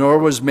 Nor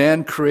was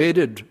man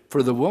created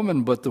for the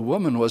woman, but the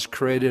woman was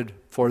created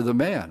for the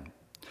man.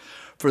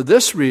 For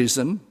this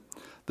reason,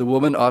 the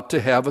woman ought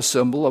to have a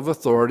symbol of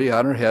authority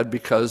on her head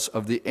because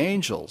of the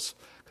angels.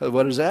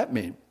 What does that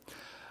mean?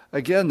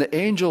 Again, the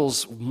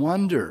angels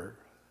wonder.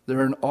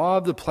 They're in awe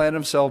of the plan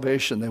of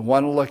salvation. They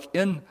want to look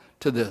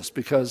into this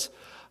because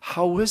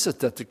how is it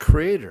that the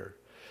Creator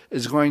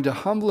is going to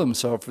humble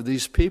himself for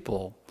these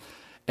people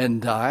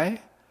and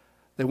die?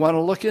 They want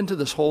to look into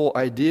this whole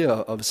idea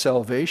of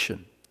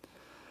salvation.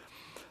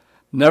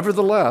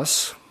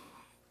 Nevertheless,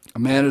 a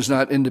man is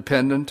not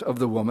independent of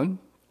the woman,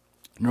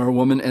 nor a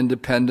woman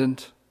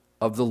independent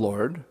of the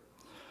Lord.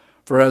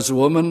 For as the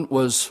woman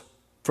was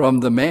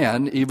from the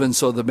man, even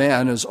so the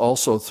man is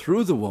also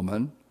through the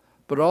woman,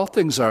 but all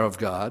things are of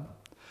God.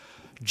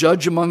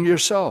 Judge among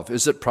yourself.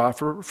 Is it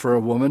proper for a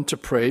woman to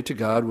pray to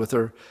God with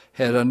her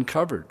head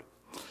uncovered?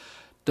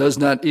 Does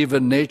not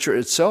even nature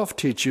itself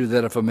teach you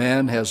that if a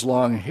man has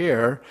long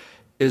hair,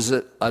 is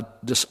it a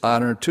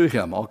dishonor to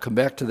him? I'll come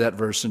back to that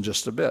verse in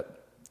just a bit.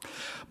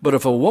 But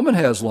if a woman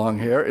has long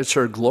hair, it's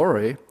her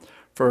glory,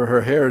 for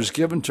her hair is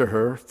given to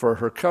her for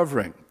her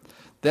covering.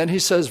 Then he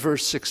says,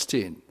 verse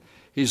 16,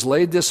 he's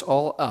laid this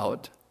all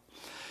out.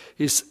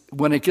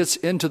 When it gets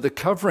into the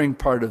covering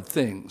part of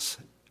things,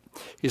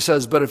 he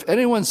says, but if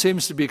anyone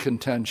seems to be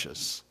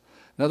contentious,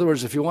 in other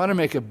words, if you want to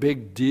make a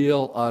big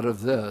deal out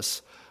of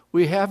this,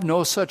 we have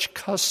no such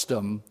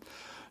custom,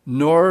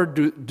 nor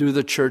do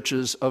the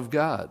churches of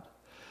God.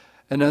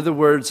 In other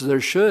words,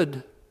 there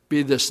should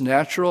be this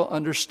natural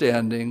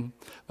understanding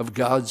of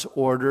God's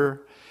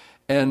order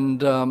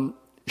and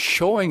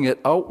showing it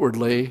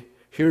outwardly,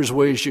 here's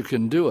ways you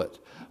can do it.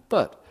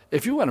 But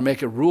if you want to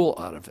make a rule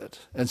out of it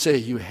and say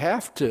you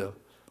have to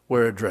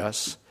wear a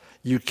dress,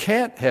 you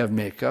can't have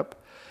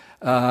makeup,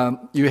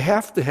 you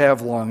have to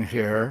have long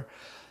hair,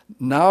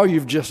 now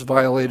you've just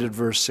violated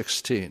verse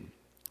 16.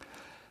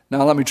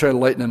 Now let me try to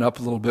lighten it up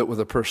a little bit with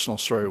a personal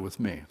story with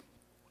me.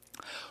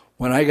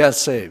 When I got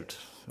saved,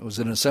 it was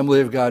an Assembly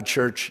of God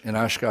church in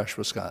Oshkosh,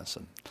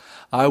 Wisconsin.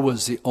 I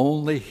was the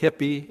only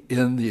hippie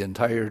in the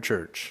entire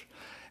church,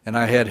 and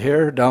I had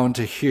hair down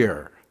to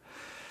here.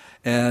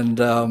 And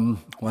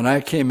when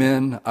I came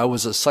in, I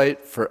was a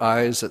sight for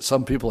eyes that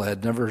some people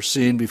had never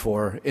seen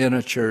before in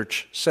a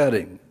church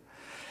setting.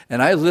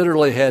 And I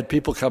literally had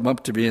people come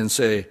up to me and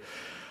say,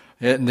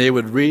 and they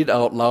would read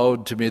out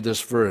loud to me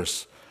this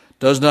verse,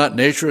 does not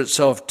nature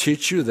itself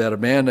teach you that a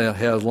man that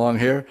has long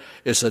hair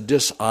is a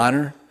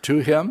dishonor to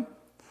him?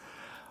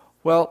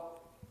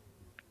 Well,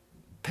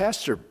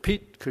 Pastor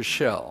Pete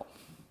Cushell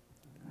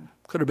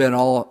could have been an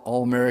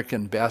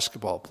all-American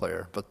basketball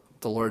player, but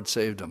the Lord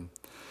saved him.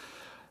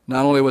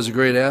 Not only was he a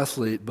great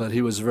athlete, but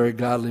he was a very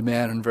godly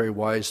man and very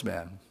wise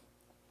man.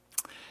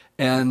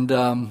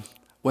 And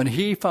when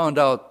he found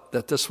out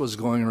that this was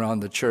going around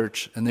the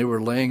church and they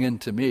were laying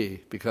into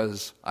me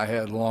because I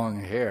had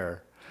long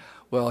hair,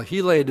 well,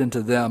 he laid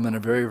into them in a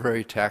very,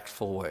 very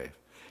tactful way.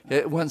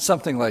 It went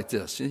something like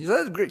this. You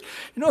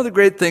know the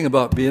great thing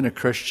about being a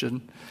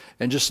Christian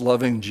and just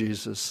loving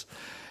Jesus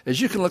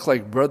is you can look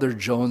like Brother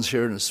Jones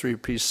here in his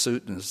three-piece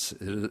suit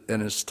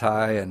and his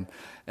tie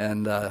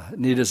and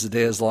neat as the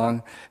day is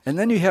long. And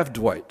then you have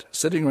Dwight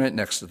sitting right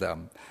next to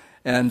them.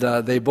 And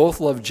they both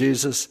love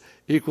Jesus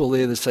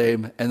equally the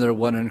same, and they're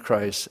one in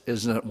Christ.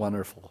 Isn't it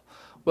wonderful?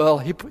 Well,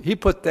 he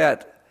put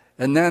that,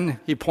 and then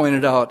he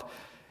pointed out,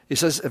 he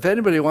says, if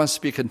anybody wants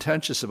to be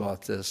contentious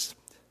about this,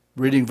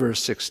 reading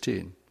verse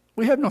 16,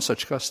 we have no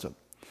such custom.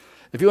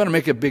 If you want to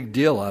make a big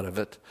deal out of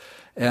it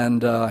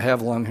and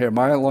have long hair,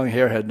 my long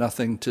hair had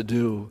nothing to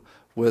do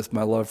with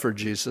my love for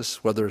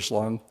Jesus, whether it's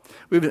long.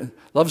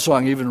 Love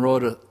Song even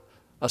wrote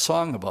a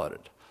song about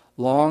it.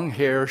 Long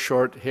hair,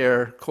 short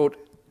hair,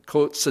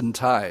 coats and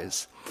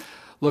ties,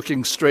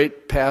 looking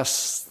straight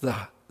past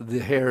the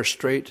hair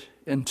straight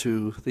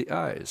into the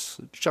eyes.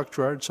 Chuck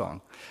Girard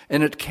song.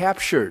 And it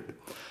captured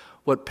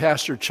what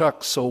Pastor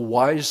Chuck so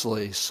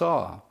wisely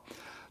saw,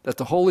 that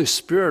the Holy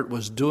Spirit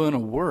was doing a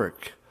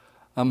work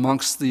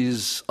amongst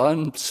these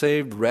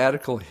unsaved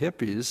radical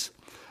hippies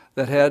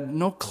that had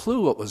no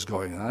clue what was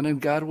going on,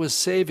 and God was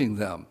saving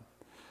them.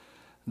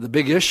 The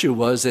big issue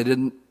was they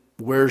didn't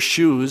wear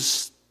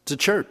shoes to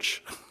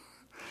church.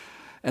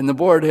 And the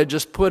board had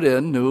just put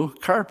in new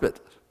carpet.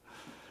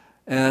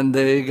 And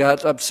they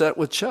got upset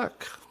with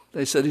Chuck.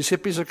 They said, these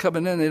hippies are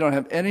coming in, they don't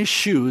have any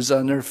shoes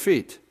on their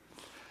feet.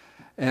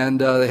 And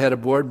they had a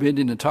board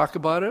meeting to talk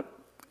about it.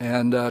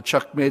 And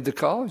Chuck made the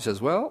call. He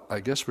says, well, I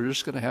guess we're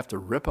just going to have to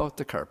rip out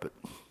the carpet.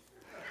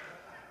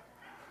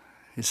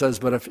 He says,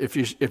 but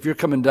if you're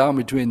coming down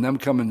between them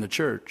coming to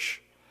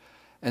church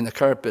and the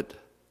carpet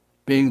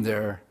being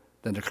there,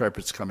 then the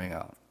carpet's coming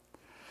out.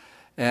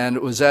 And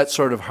it was that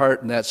sort of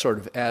heart and that sort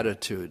of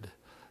attitude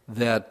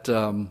that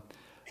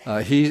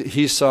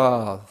he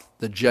saw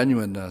the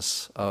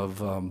genuineness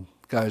of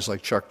guys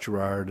like Chuck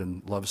Girard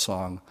and Love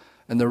Song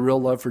and their real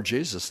love for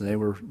Jesus, and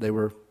they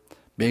were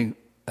being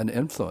an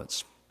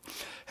influence.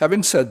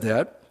 Having said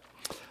that,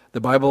 the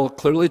Bible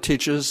clearly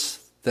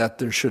teaches that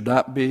there should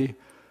not be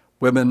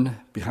women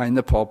behind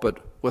the pulpit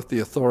with the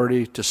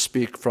authority to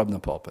speak from the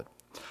pulpit.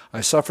 I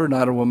suffer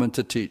not a woman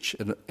to teach.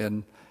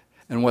 And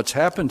what's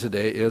happened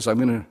today is, I'm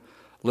going to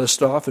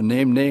list off and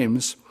name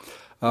names.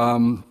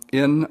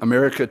 In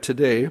America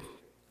today,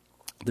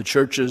 the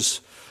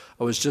churches,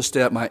 I was just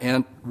at my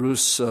Aunt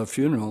Ruth's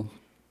funeral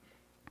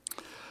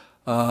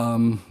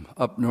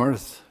up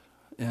north,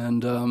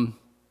 and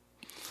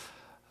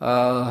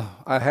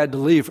I had to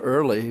leave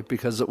early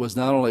because it was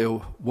not only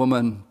a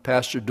woman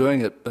pastor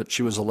doing it, but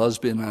she was a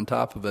lesbian on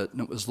top of it,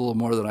 and it was a little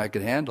more than I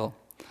could handle.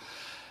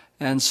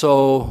 And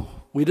so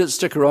we didn't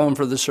stick around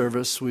for the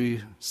service.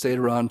 We stayed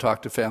around,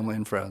 talked to family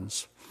and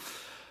friends.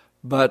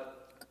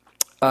 But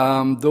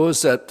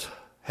those that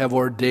have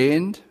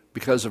ordained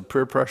because of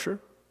peer pressure,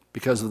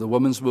 because of the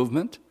women's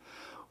movement,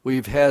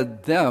 we've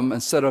had them,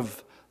 instead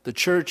of the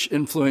church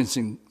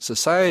influencing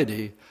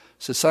society,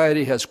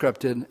 society has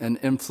crept in and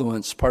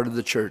influenced part of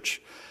the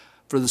church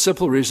for the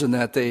simple reason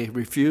that they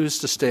refuse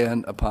to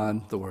stand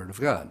upon the Word of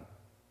God,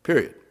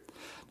 period.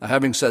 Now,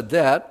 having said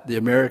that, the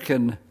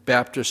American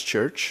Baptist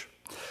Church,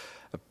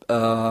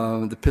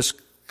 the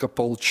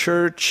Episcopal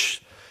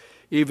Church,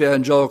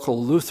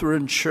 Evangelical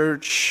Lutheran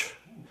Church,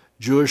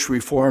 Jewish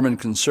Reform and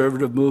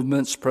Conservative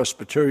Movements,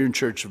 Presbyterian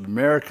Church of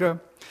America,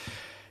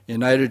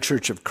 United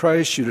Church of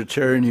Christ,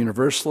 Unitarian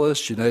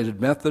Universalist,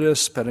 United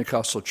Methodist,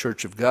 Pentecostal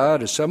Church of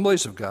God,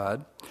 Assemblies of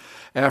God,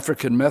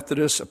 African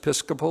Methodist,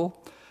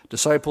 Episcopal,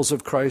 Disciples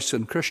of Christ,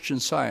 and Christian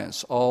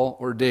Science all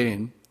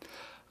ordain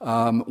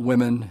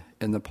women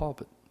in the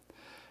pulpit.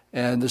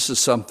 And this is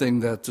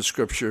something that the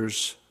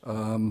Scriptures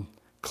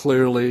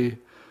clearly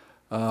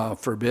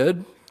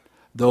forbid.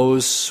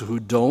 Those who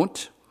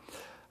don't,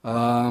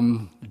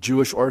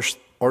 Jewish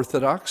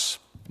Orthodox,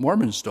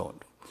 Mormons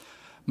don't.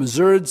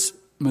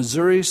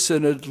 Missouri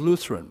Synod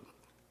Lutheran,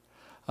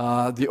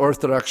 the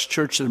Orthodox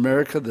Church in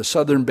America, the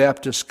Southern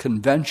Baptist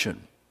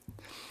Convention,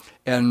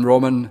 and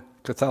Roman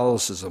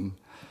Catholicism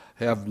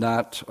have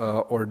not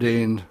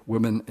ordained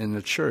women in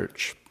the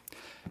church.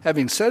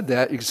 Having said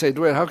that, you can say,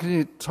 Dwayne, how can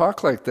you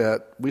talk like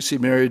that? We see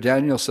Mary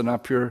Danielson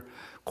up here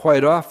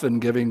quite often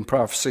giving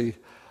prophecy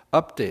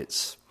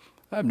updates.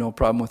 I have no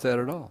problem with that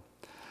at all.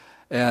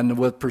 And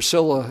with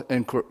Priscilla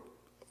and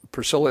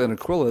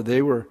Aquila,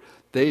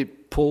 they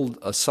pulled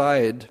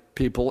aside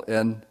people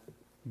and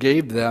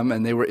gave them,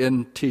 and they were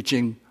in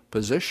teaching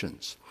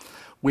positions.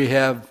 We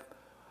have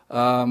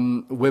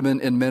women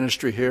in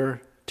ministry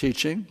here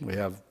teaching. We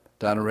have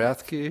Donna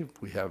Rathke,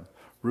 we have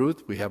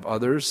Ruth, we have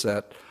others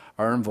that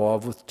are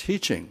involved with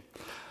teaching.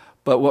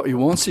 But what you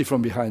won't see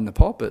from behind the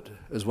pulpit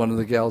is one of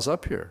the gals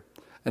up here.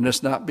 And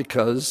it's not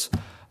because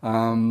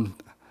I'm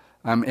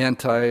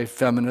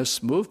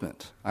anti-feminist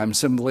movement. I'm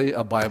simply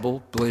a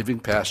Bible-believing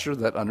pastor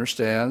that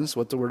understands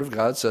what the Word of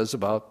God says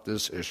about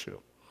this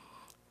issue.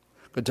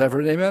 Good time for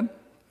an amen?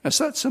 It's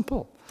that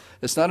simple.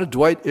 It's not a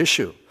Dwight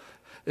issue.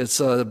 It's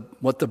a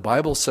what the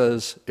Bible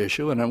says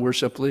issue, and we're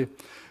simply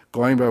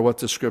going by what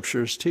the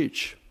Scriptures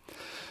teach.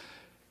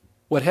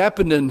 What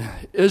happened in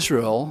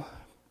Israel,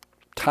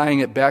 tying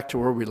it back to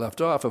where we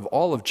left off, of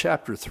all of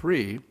chapter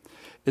 3,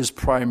 is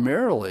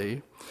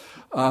primarily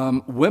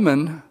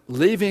women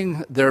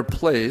leaving their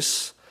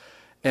place,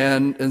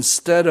 and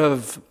instead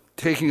of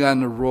taking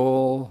on the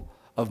role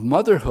of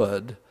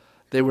motherhood,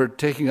 they were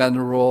taking on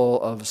the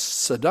role of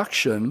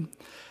seduction.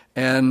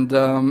 And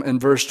in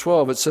verse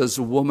 12, it says,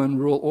 "The woman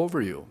rule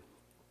over you."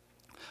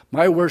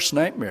 My worst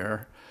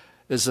nightmare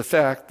is the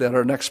fact that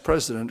our next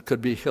president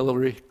could be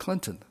Hillary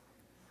Clinton.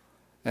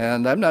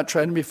 And I'm not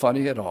trying to be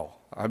funny at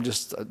all. I'm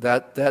just,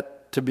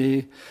 that to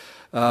me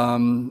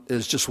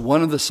is just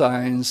one of the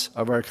signs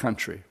of our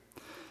country.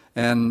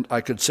 And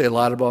I could say a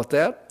lot about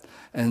that.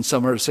 And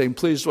some are saying,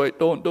 please wait,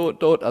 don't.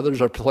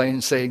 Others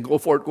are saying, go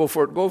for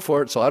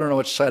it. So I don't know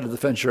which side of the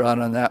fence you're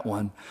on that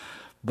one.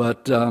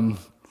 But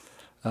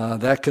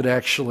that could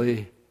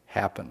actually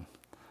happen.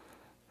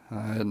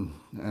 And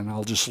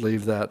I'll just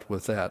leave that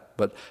with that.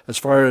 But as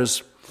far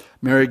as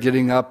Mary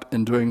getting up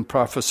and doing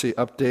prophecy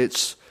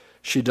updates,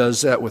 she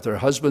does that with her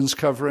husband's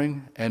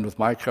covering and with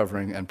my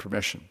covering and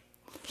permission.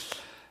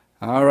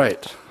 All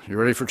right, you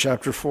ready for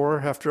chapter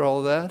 4 after all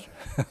of that?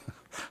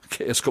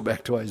 Okay, let's go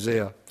back to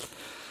Isaiah.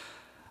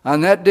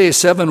 On that day,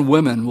 7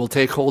 women will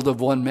take hold of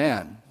one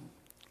man,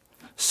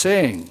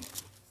 saying,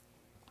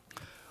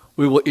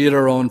 we will eat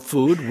our own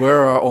food,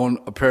 wear our own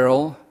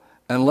apparel,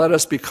 and let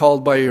us be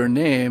called by your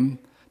name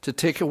to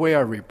take away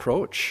our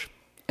reproach.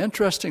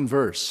 Interesting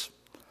verse.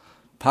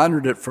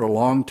 Pondered it for a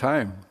long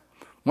time.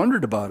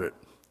 Wondered about it.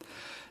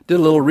 Did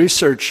a little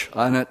research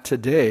on it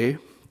today.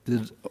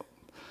 Did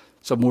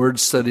some word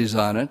studies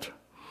on it.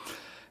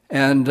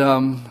 And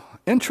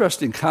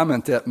interesting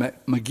comment that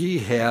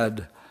McGee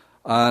had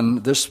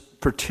on this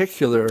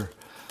particular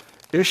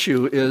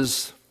issue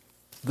is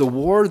the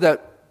war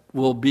that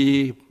will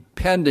be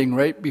pending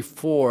right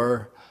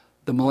before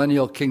the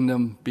millennial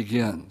kingdom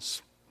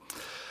begins.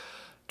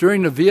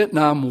 During the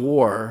Vietnam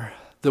War,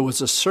 there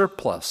was a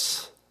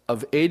surplus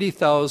of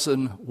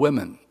 80,000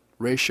 women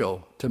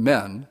ratio to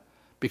men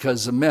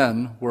because the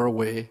men were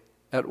away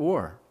at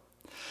war.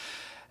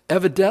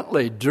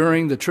 Evidently,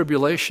 during the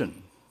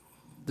tribulation,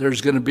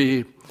 there's going to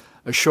be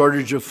a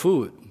shortage of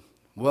food.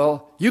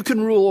 Well, you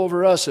can rule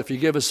over us if you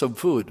give us some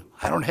food.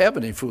 I don't have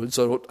any food,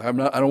 so I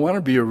don't want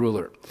to be a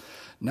ruler.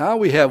 Now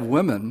we have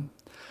women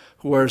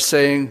who are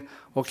saying,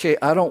 okay,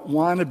 I don't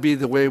want to be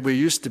the way we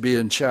used to be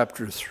in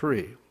chapter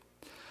 3.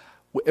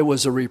 It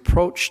was a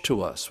reproach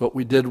to us. What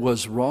we did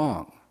was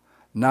wrong.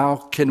 Now,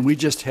 can we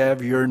just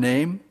have your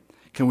name?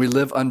 Can we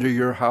live under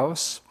your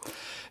house?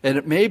 And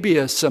it may be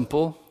as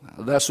simple,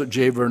 that's what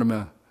J.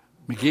 Vernon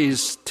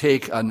McGee's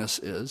take on this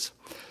is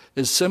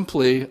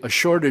simply a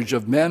shortage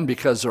of men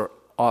because they're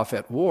off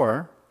at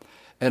war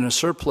and a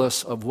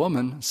surplus of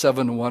women,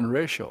 7-to-1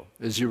 ratio.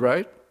 Is he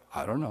right?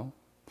 I don't know.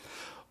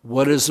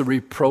 What is the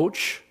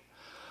reproach?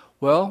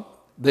 Well,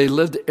 they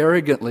lived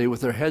arrogantly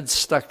with their heads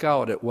stuck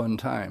out at one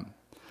time.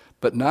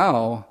 But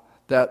now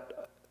that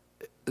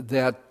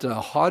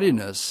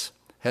haughtiness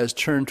has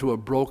turned to a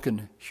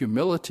broken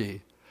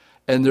humility,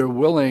 and they're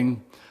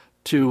willing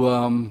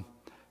to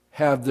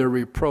have their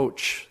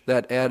reproach,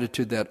 that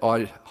attitude, that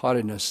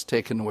haughtiness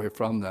taken away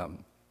from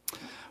them.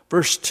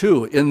 Verse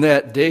 2, in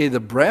that day the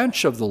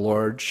branch of the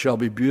Lord shall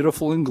be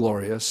beautiful and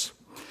glorious,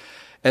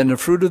 and the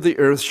fruit of the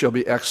earth shall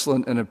be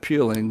excellent and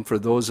appealing for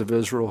those of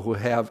Israel who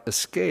have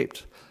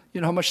escaped.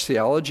 You know how much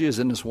theology is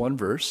in this one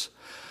verse?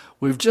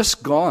 We've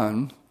just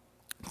gone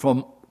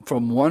from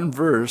one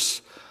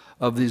verse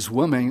of these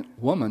women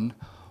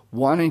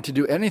wanting to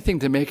do anything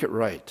to make it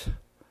right.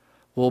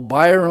 We'll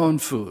buy our own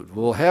food.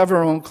 We'll have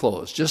our own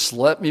clothes. Just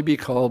let me be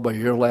called by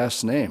your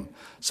last name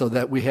so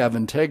that we have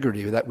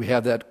integrity, that we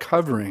have that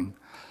covering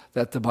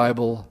that the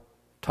Bible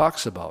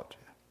talks about.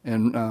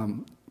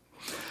 And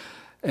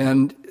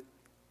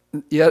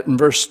yet in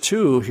verse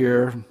 2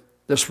 here,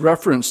 this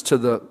reference to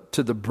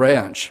the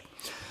branch,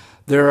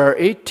 there are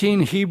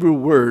 18 Hebrew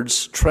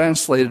words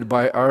translated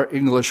by our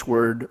English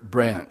word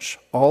branch.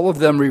 All of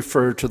them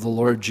refer to the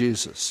Lord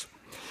Jesus.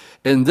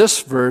 In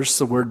this verse,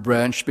 the word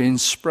branch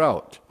means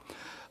sprout.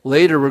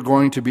 Later, we're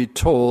going to be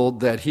told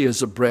that he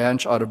is a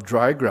branch out of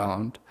dry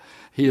ground.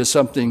 He is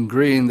something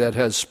green that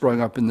has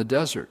sprung up in the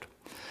desert.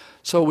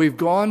 So we've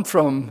gone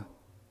from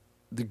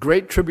the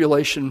Great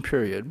Tribulation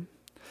period.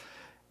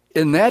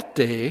 In that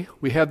day,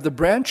 we have the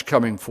branch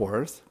coming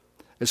forth.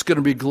 It's going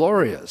to be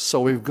glorious. So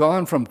we've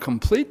gone from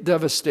complete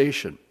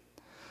devastation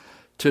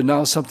to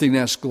now something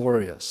that's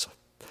glorious.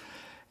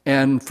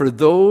 And for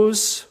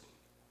those,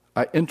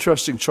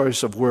 interesting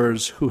choice of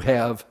words, who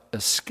have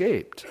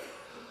escaped.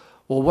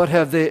 Well, what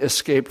have they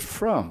escaped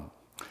from?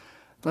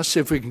 Let's see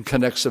if we can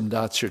connect some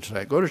dots here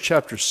tonight. Go to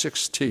chapter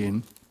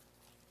 16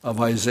 of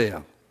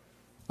Isaiah.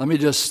 Let me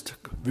just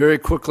very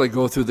quickly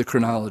go through the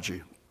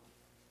chronology.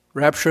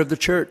 Rapture of the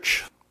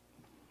church.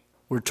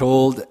 We're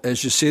told,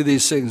 as you see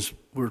these things,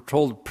 we're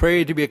told,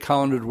 pray to be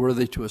accounted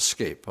worthy to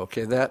escape.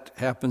 Okay, that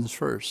happens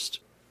first.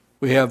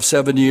 We have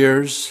 7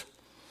 years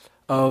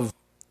of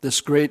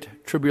this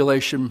great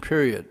tribulation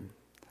period.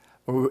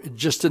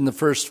 Just in the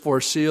first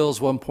 4 seals,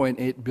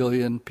 1.8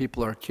 billion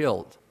people are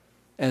killed.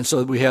 And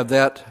so we have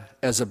that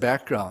as a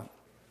background.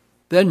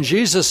 Then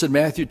Jesus in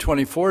Matthew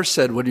 24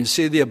 said, when you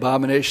see the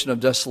abomination of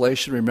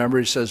desolation, remember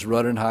he says,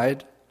 run and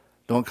hide.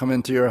 Don't come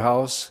into your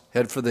house.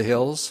 Head for the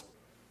hills.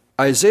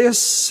 Isaiah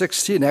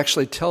 16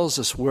 actually tells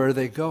us where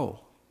they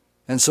go.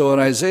 And so in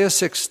Isaiah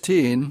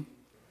 16,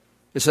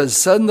 it says,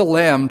 send the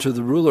lamb to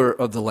the ruler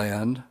of the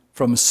land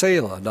from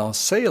Selah. Now,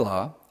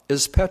 Selah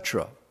is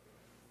Petra.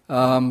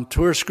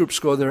 Tourist groups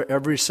go there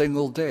every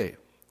single day.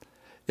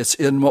 It's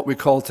in what we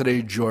call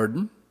today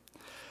Jordan,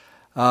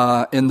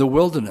 in the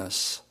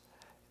wilderness.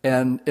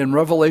 And in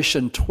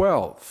Revelation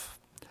 12,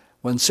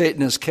 when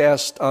Satan is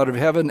cast out of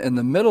heaven in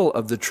the middle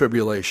of the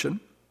tribulation,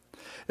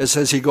 it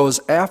says he goes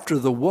after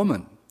the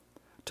woman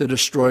to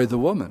destroy the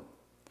woman.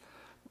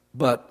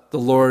 But the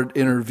Lord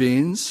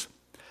intervenes,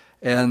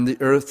 and the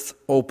earth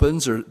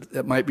opens, or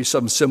it might be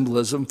some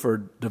symbolism for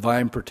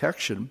divine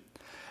protection,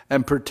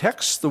 and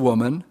protects the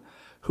woman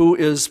who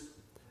is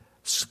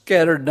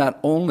scattered not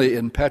only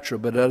in Petra,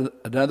 but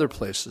in other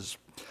places.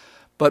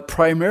 But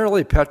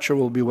primarily Petra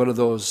will be one of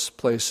those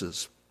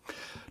places.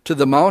 To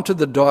the mount of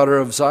the daughter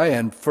of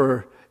Zion,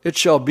 for it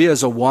shall be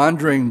as a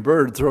wandering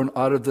bird thrown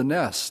out of the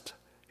nest.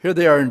 Here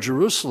they are in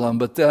Jerusalem,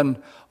 but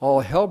then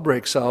all hell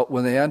breaks out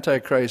when the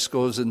Antichrist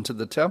goes into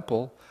the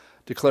temple,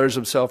 declares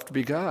himself to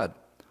be God.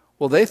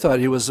 Well, they thought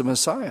he was the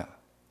Messiah.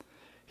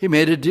 He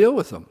made a deal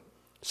with them,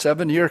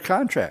 7-year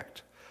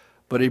contract,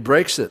 but he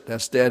breaks it.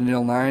 That's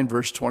Daniel 9,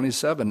 verse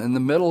 27. In the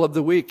middle of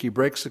the week, he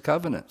breaks the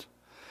covenant.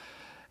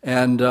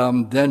 And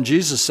then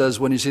Jesus says,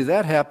 when you see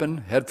that happen,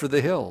 head for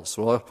the hills.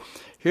 Well,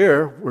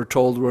 here we're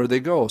told where they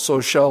go.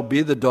 So shall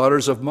be the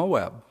daughters of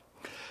Moab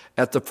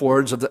at the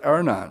fords of the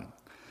Arnon.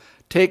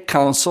 Take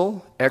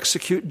counsel,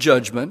 execute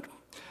judgment,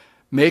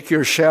 make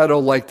your shadow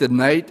like the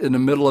night in the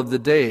middle of the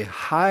day.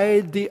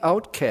 Hide the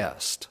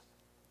outcast.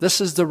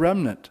 This is the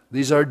remnant.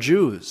 These are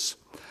Jews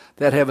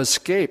that have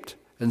escaped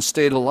and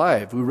stayed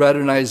alive. We read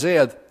in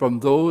Isaiah from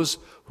those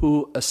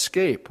who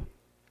escape.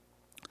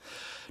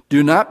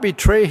 Do not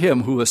betray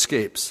him who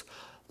escapes.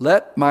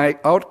 Let my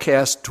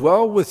outcast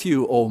dwell with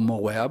you, O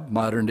Moab,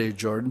 modern-day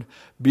Jordan.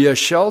 Be a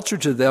shelter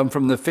to them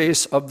from the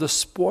face of the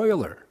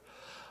spoiler.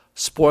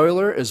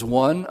 Spoiler is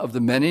one of the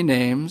many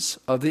names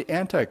of the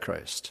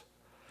Antichrist.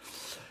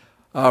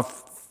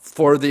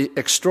 For the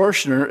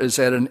extortioner is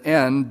at an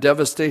end,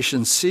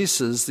 devastation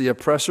ceases, the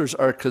oppressors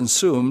are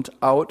consumed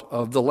out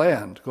of the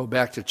land. Go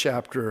back to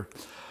chapter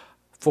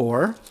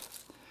 4.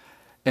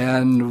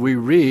 And we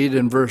read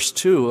in verse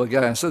 2,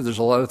 again, I said there's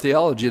a lot of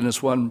theology in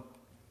this one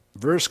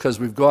verse because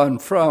we've gone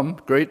from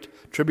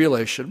great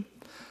tribulation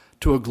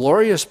to a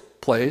glorious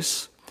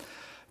place,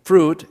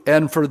 fruit,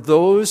 and for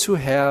those who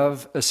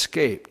have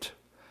escaped.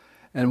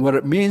 And what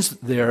it means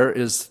there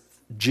is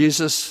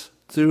Jesus,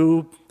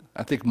 through,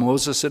 I think,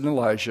 Moses and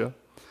Elijah,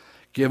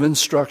 give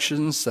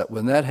instructions that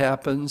when that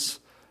happens,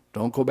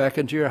 don't go back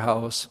into your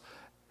house,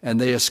 and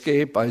they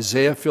escape.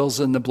 Isaiah fills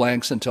in the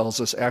blanks and tells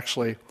us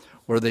actually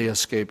where they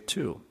escaped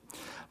to.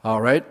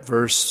 All right,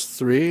 verse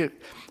 3,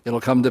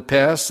 it'll come to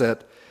pass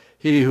that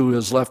he who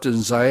is left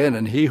in Zion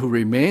and he who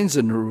remains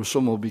in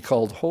Jerusalem will be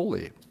called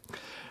holy.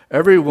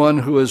 Everyone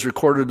who is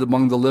recorded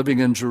among the living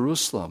in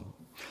Jerusalem.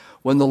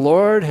 When the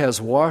Lord has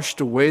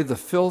washed away the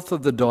filth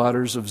of the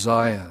daughters of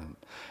Zion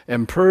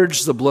and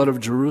purged the blood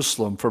of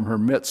Jerusalem from her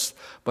midst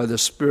by the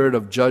spirit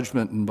of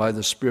judgment and by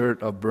the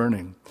spirit of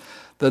burning,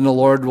 then the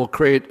Lord will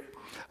create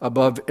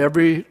above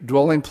every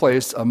dwelling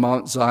place on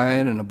Mount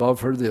Zion, and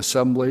above her the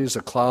assemblies,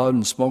 a cloud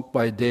and smoke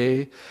by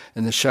day,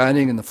 and the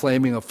shining and the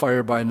flaming of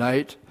fire by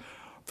night.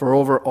 For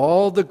over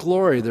all the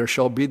glory there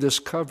shall be this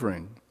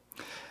covering.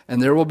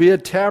 And there will be a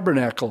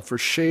tabernacle for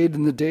shade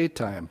in the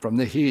daytime from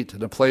the heat,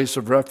 and a place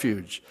of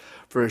refuge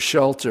for a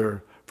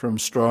shelter from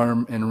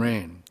storm and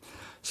rain.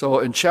 So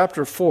in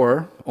chapter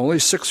 4, only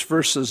 6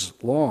 verses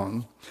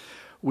long,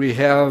 we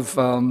have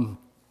the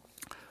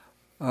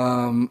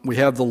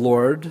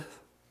Lord.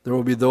 There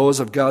will be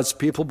those of God's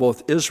people,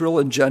 both Israel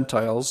and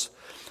Gentiles,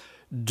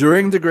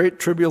 during the Great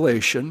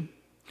Tribulation,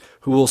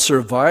 who will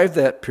survive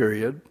that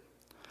period.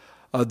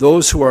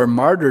 Those who are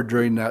martyred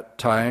during that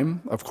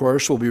time, of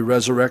course, will be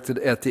resurrected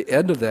at the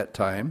end of that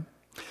time.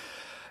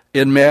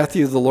 In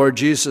Matthew, the Lord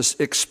Jesus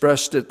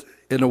expressed it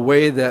in a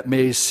way that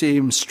may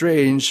seem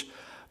strange,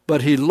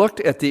 but he looked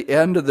at the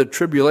end of the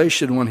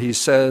tribulation when he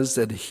says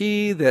that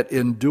he that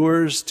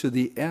endures to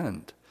the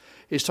end.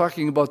 He's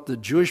talking about the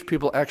Jewish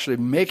people actually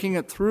making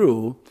it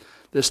through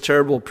this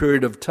terrible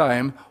period of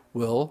time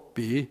will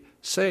be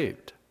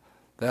saved.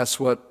 That's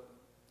what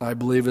I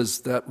believe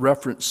is that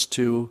reference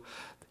to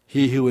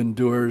he who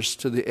endures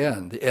to the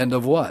end. The end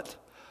of what?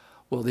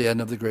 Well, the end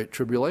of the Great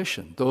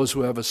Tribulation. Those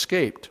who have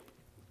escaped.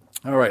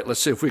 All right, let's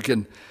see if we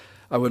can.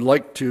 I would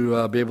like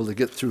to be able to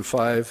get through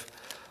 5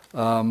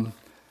 and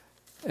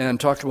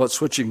talk about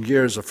switching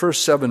gears. The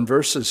first 7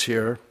 verses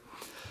here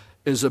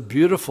is a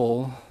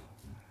beautiful.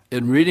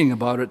 In reading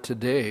about it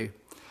today,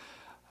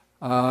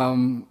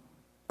 I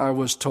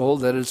was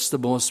told that it's the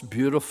most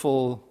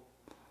beautiful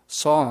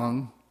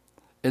song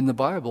in the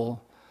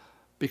Bible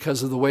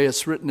because of the way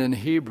it's written in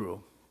Hebrew.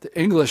 The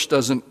English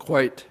doesn't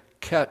quite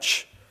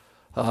catch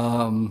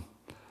the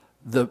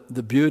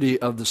beauty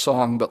of the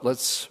song, but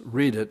let's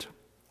read it.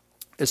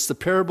 It's the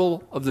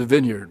parable of the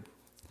vineyard.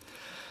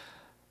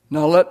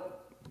 Now let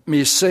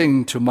me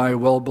sing to my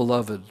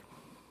well-beloved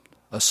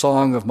a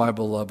song of my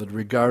beloved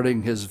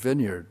regarding his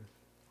vineyard.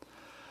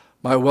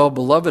 My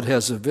well-beloved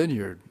has a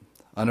vineyard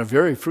on a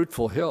very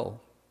fruitful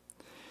hill.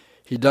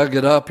 He dug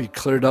it up, he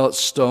cleared out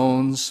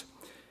stones,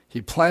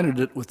 he planted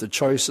it with the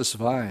choicest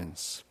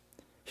vines.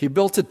 He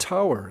built a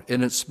tower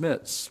in its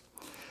midst,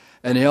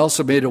 and he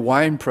also made a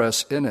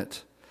winepress in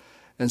it.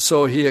 And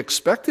so he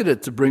expected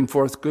it to bring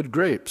forth good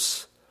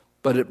grapes,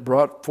 but it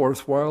brought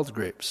forth wild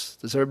grapes.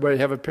 Does everybody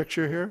have a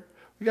picture here?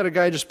 We got a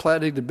guy just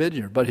planting the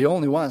vineyard, but he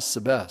only wants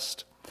the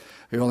best.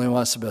 He only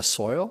wants the best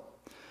soil.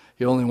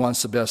 He only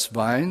wants the best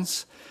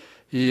vines.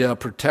 He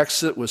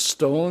protects it with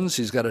stones.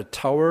 He's got a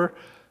tower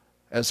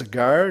as a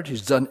guard.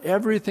 He's done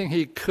everything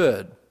he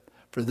could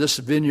for this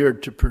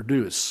vineyard to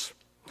produce.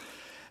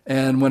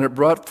 And when it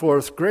brought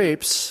forth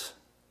grapes,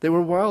 they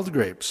were wild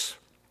grapes.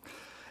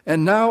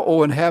 And now,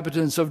 O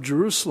inhabitants of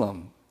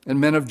Jerusalem and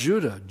men of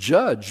Judah,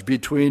 judge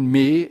between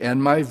me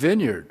and my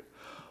vineyard.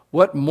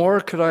 What more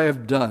could I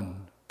have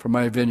done for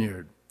my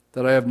vineyard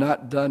that I have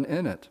not done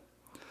in it?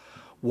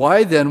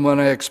 Why then, when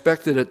I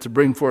expected it to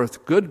bring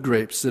forth good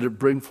grapes, did it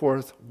bring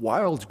forth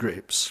wild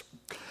grapes?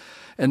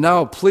 And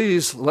now,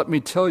 please let me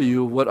tell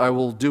you what I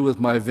will do with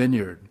my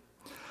vineyard.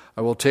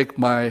 I will take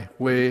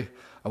away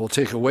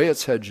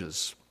its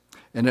hedges,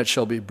 and it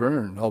shall be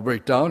burned. I'll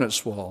break down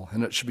its wall,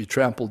 and it shall be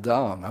trampled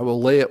down. I will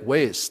lay it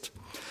waste.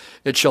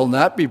 It shall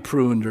not be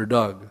pruned or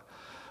dug,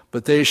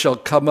 but they shall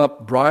come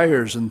up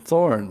briars and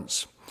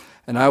thorns.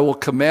 And I will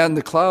command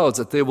the clouds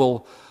that they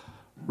will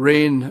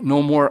rain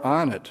no more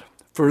on it.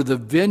 For the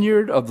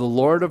vineyard of the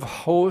Lord of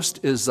hosts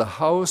is the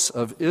house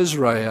of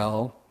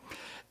Israel,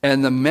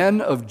 and the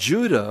men of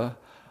Judah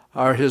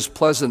are his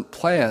pleasant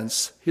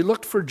plants. He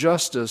looked for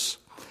justice,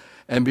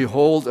 and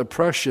behold,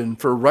 oppression,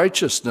 for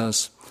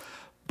righteousness,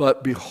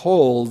 but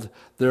behold,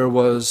 there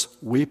was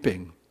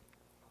weeping.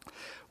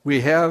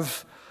 We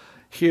have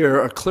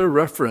here a clear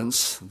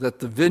reference that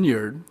the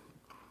vineyard,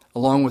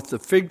 along with the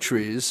fig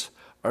trees,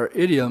 are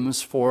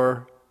idioms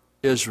for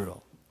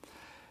Israel.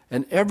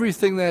 And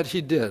everything that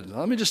he did,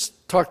 let me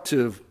just talk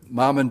to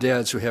mom and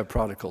dads who have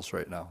prodigals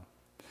right now.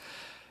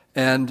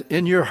 And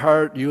in your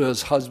heart, you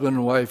as husband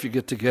and wife, you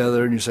get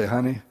together and you say,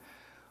 honey,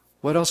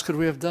 what else could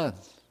we have done?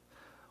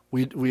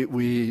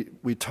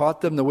 We taught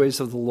them the ways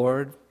of the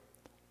Lord.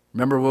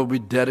 Remember when we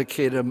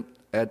dedicated them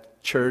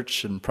at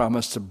church and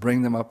promised to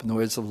bring them up in the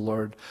ways of the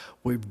Lord?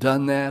 We've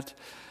done that,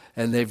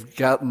 and they've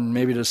gotten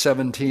maybe to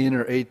 17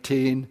 or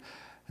 18,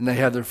 and they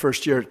have their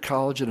first year at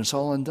college, and it's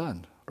all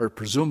undone, or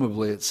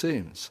presumably it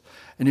seems.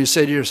 And you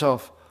say to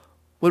yourself,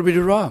 what did we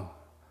do wrong?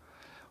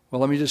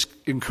 Well, let me just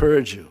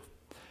encourage you.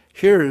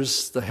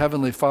 Here's the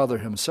Heavenly Father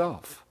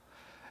himself.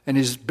 And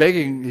he's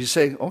begging, he's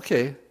saying,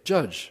 okay,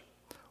 judge,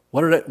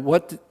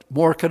 what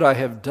more could I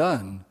have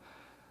done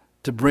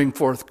to bring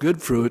forth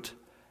good fruit?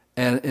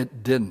 And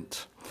it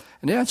didn't.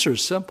 And the answer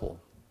is simple,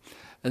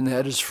 and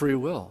that is free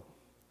will.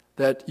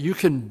 That you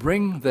can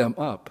bring them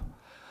up,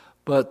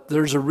 but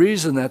there's a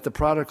reason that the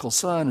prodigal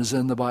son is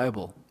in the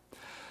Bible.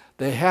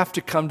 They have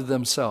to come to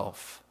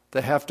themselves.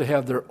 They have to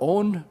have their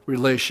own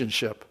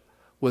relationship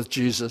with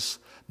Jesus,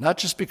 not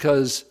just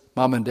because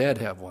mom and dad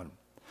have one.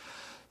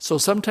 So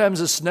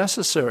sometimes it's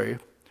necessary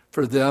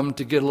for them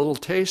to get a little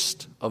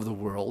taste of the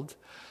world,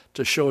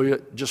 to show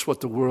you just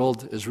what the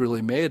world is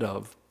really made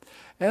of.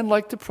 And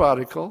like the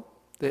prodigal,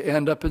 they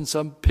end up in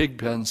some pig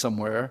pen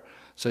somewhere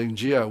saying,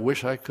 gee, I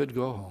wish I could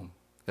go home.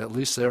 At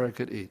least there I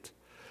could eat.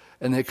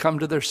 And they come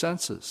to their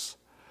senses.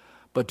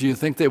 But do you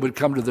think they would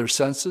come to their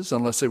senses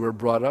unless they were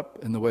brought up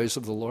in the ways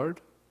of the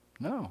Lord?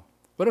 No.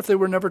 What if they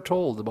were never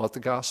told about the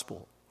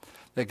gospel?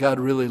 That God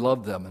really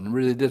loved them and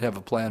really did have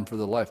a plan for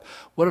their life.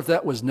 What if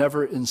that was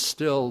never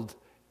instilled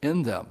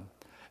in them?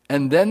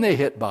 And then they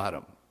hit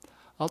bottom.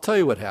 I'll tell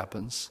you what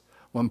happens.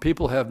 When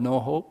people have no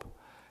hope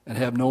and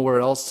have nowhere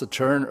else to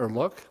turn or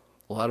look,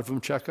 a lot of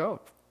them check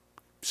out,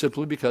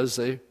 simply because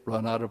they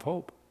run out of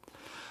hope.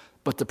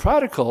 But the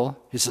prodigal,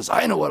 he says,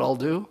 I know what I'll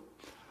do.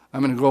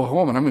 I'm going to go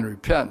home and I'm going to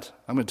repent.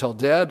 I'm going to tell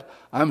Dad,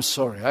 I'm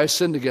sorry. I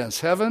sinned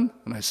against heaven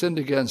and I sinned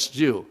against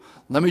you.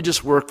 Let me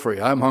just work for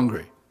you. I'm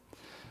hungry.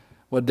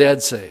 What'd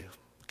Dad say?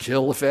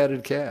 Kill the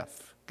fatted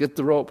calf. Get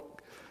the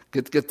rope.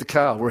 Get the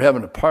cow. We're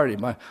having a party.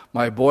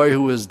 My boy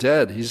who is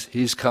dead,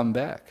 he's come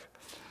back.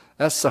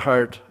 That's the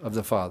heart of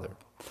the Father.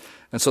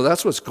 And so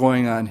that's what's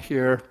going on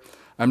here.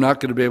 I'm not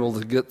going to be able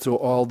to get through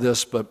all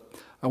this, but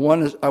I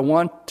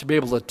want to be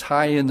able to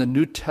tie in the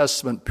New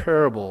Testament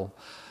parable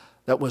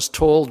that was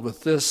told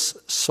with this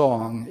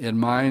song in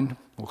mind.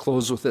 We'll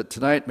close with it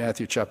tonight,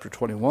 Matthew chapter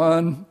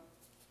 21.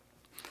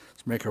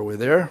 Let's make our way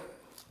there.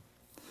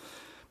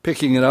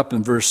 Picking it up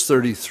in verse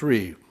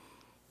 33.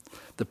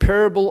 The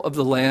parable of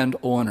the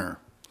landowner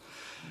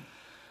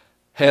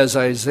has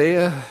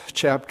Isaiah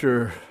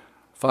chapter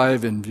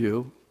 5 in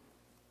view.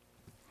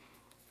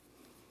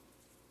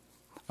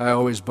 I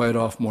always bite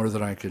off more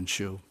than I can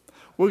chew.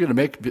 We're going to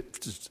make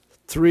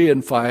 3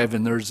 and 5,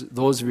 and there's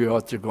those of you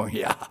out there going,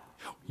 yeah,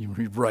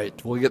 you're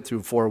right. We'll get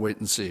through 4, wait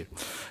and see.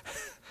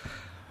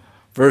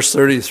 Verse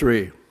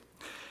 33.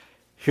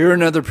 Hear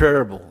another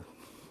parable.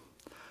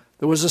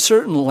 There was a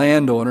certain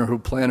landowner who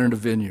planted a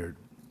vineyard,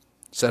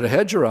 set a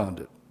hedge around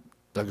it,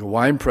 dug a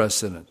wine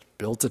press in it,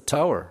 built a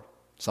tower.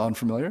 Sound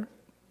familiar?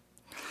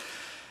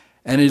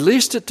 And he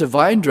leased it to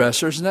vine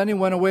dressers, and then he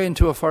went away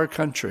into a far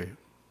country.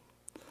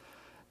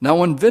 Now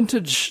when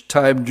vintage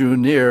time drew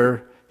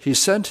near, he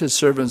sent his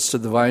servants to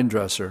the vine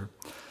dresser,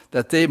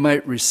 that they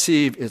might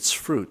receive its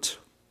fruit.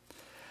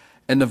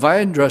 And the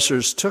vine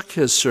dressers took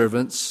his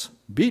servants,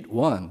 beat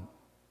one,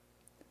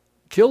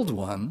 killed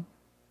one,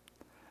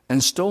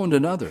 and stoned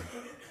another.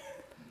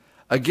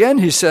 Again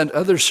he sent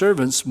other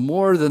servants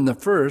more than the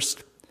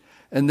first,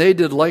 and they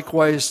did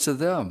likewise to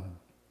them.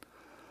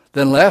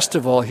 Then last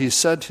of all he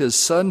sent his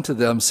son to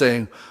them,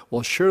 saying,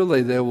 well,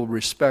 surely they will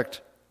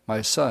respect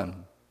my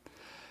son.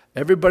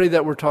 Everybody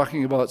that we're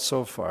talking about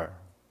so far,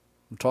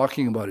 I'm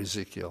talking about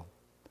Ezekiel,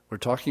 we're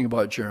talking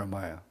about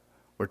Jeremiah,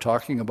 we're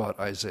talking about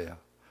Isaiah,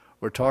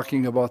 we're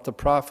talking about the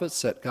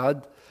prophets that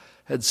God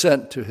had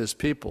sent to his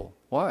people.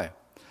 Why?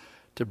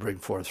 To bring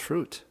forth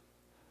fruit.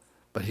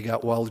 But he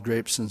got wild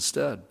grapes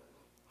instead.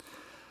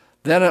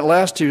 Then at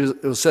last he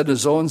said to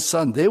his own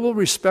son, they will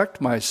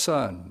respect my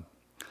son.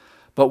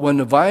 But when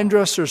the vine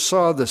dressers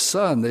saw the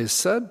son, they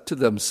said to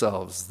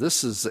themselves,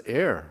 this is the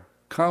heir.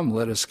 Come,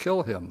 let us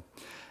kill him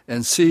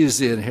and seize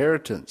the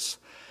inheritance.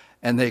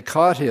 And they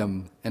caught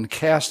him and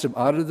cast him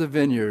out of the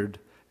vineyard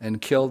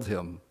and killed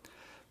him.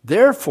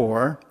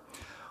 Therefore,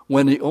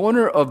 when the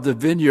owner of the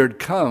vineyard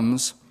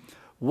comes,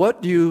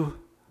 what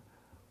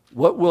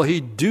will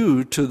he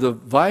do to the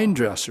vine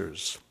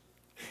dressers?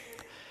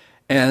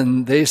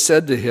 And they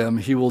said to him,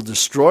 he will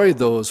destroy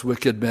those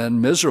wicked men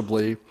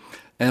miserably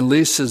and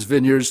lease his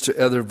vineyards to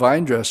other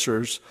vine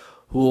dressers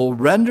who will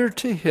render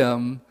to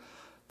him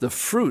the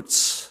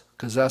fruits,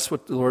 because that's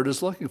what the Lord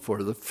is looking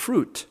for, the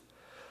fruit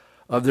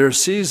of their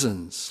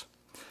seasons.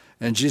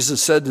 And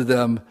Jesus said to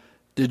them,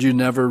 did you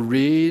never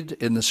read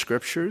in the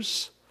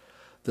scriptures?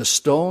 The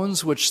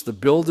stones which the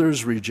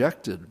builders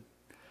rejected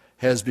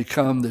has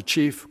become the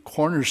chief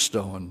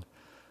cornerstone.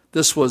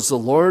 This was the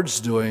Lord's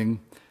doing,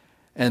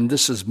 and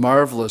this is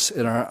marvelous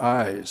in our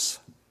eyes.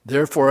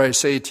 Therefore I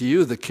say to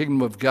you, the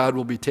kingdom of God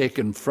will be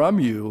taken from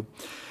you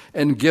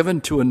and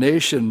given to a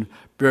nation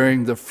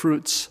bearing the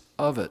fruits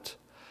of it.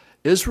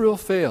 Israel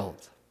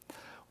failed.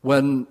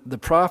 When the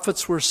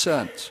prophets were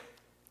sent,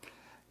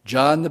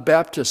 John the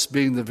Baptist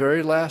being the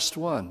very last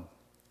one,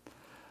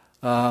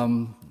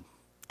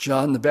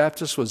 John the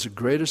Baptist was the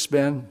greatest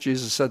man,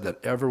 Jesus said,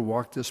 that ever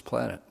walked this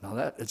planet. Now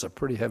that is a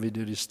pretty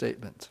heavy-duty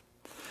statement.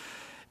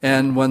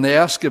 And when they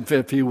asked him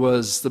if he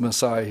was the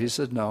Messiah, he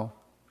said no.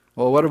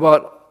 Well, what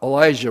about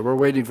Elijah? We're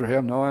waiting for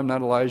him. No, I'm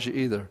not Elijah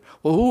either.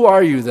 Well, who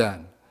are you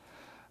then?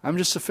 I'm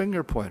just a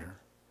finger pointer.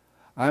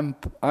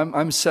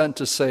 I'm sent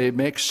to say,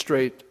 make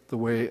straight the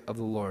way of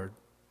the Lord.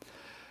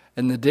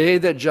 And the day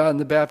that John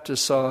the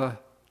Baptist saw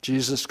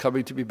Jesus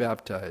coming to be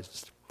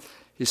baptized,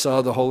 he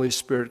saw the Holy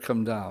Spirit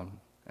come down.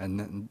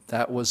 And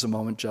that was the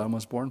moment John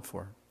was born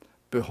for.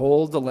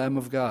 Behold the Lamb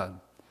of God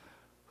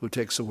who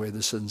takes away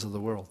the sins of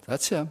the world.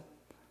 That's him.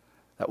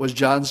 That was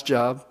John's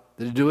job.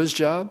 Did he do his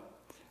job?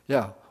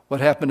 Yeah. What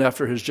happened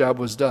after his job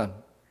was done?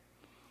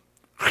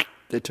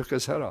 They took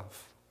his head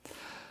off.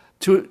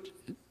 Two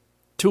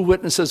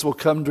witnesses will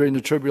come during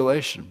the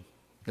tribulation,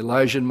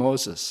 Elijah and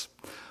Moses.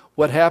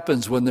 What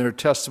happens when their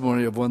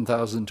testimony of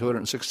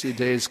 1,260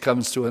 days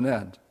comes to an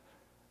end?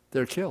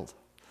 They're killed.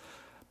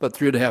 But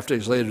 3.5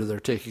 days later, they're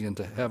taken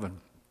into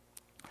heaven.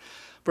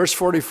 Verse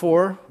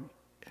 44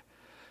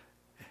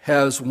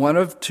 has one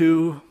of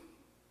two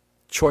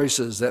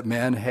choices that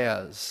man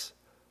has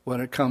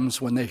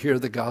when they hear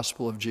the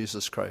gospel of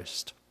Jesus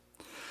Christ.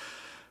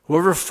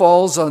 Whoever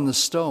falls on the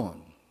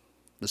stone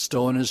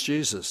is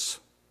Jesus,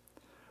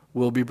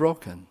 will be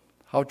broken.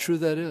 How true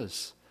that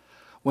is.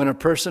 When a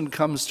person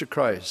comes to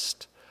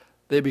Christ,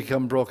 they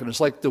become broken. It's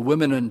like the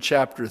women in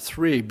chapter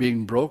 3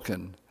 being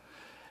broken,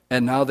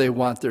 and now they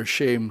want their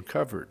shame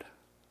covered.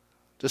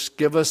 Just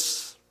give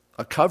us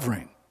a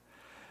covering.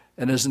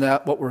 And isn't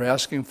that what we're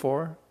asking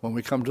for? When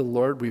we come to the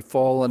Lord, we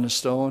fall on a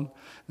stone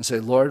and say,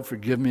 Lord,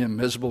 forgive me, a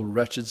miserable,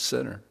 wretched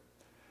sinner.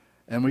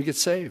 And we get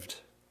saved,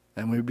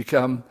 and we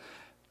become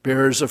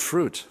bearers of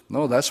fruit.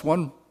 No, that's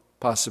one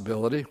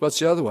possibility. What's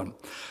the other one?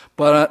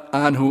 But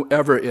on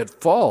whoever it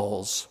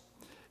falls,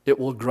 it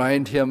will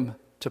grind him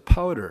to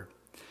powder.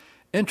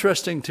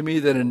 Interesting to me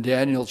that in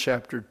Daniel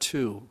chapter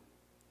 2,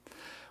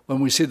 when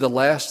we see the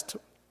last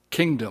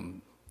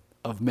kingdom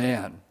of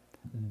man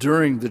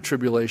during the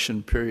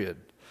tribulation period,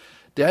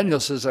 Daniel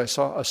says, I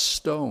saw a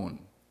stone,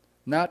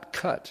 not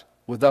cut,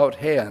 without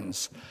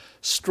hands,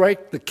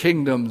 strike the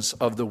kingdoms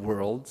of the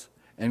world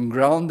and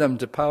ground them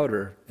to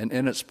powder, and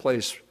in its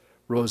place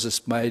rose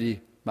this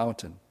mighty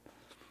mountain.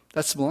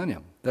 That's the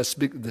millennium. That's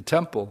the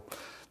temple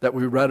that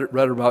we read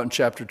about in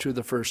chapter 2,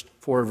 the first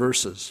 4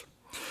 verses.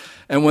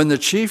 And when the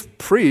chief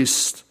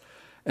priests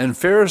and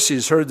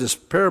Pharisees heard this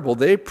parable,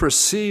 they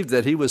perceived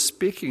that he was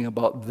speaking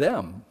about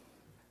them.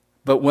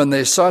 But when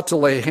they sought to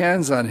lay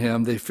hands on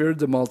him, they feared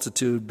the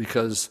multitude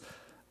because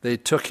they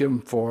took him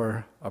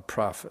for a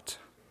prophet.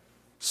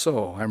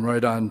 So I'm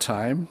right on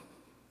time,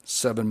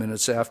 7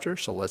 minutes after,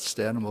 so let's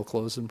stand and we'll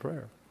close in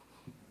prayer.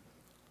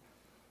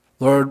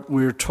 Lord,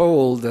 we're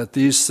told that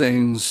these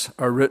things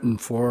are written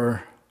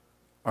for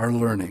our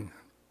learning.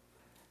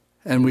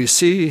 And we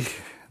see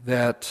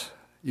that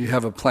you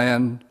have a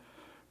plan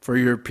for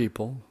your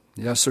people.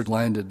 Yes, they're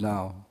blinded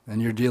now,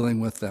 and you're dealing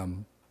with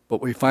them.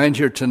 But we find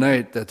here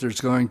tonight that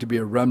there's going to be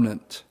a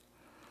remnant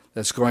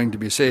that's going to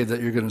be saved,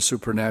 that you're going to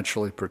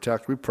supernaturally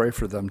protect. We pray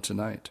for them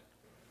tonight.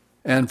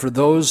 And for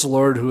those,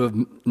 Lord, who have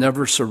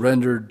never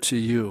surrendered to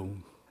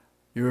you,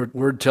 your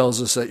word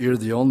tells us that you're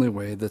the only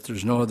way, that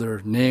there's no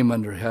other name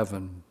under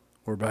heaven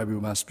whereby we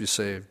must be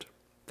saved.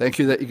 Thank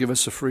you that you give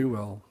us a free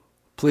will.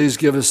 Please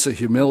give us the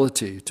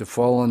humility to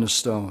fall on a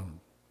stone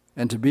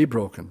and to be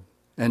broken,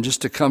 and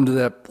just to come to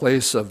that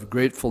place of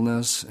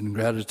gratefulness and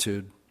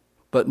gratitude.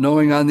 But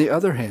knowing on the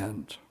other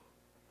hand,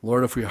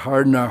 Lord, if we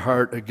harden our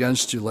heart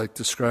against you like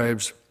the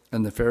scribes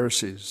and the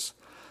Pharisees,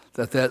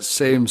 that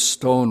same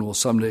stone will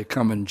someday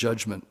come in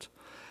judgment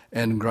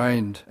and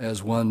grind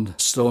as one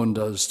stone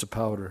does to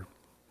powder.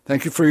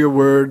 Thank you for your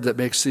word that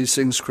makes these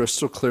things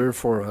crystal clear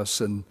for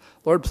us. And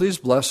Lord, please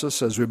bless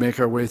us as we make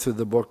our way through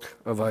the book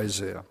of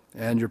Isaiah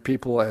and your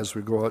people as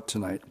we go out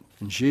tonight.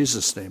 In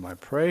Jesus' name I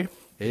pray.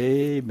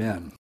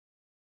 Amen.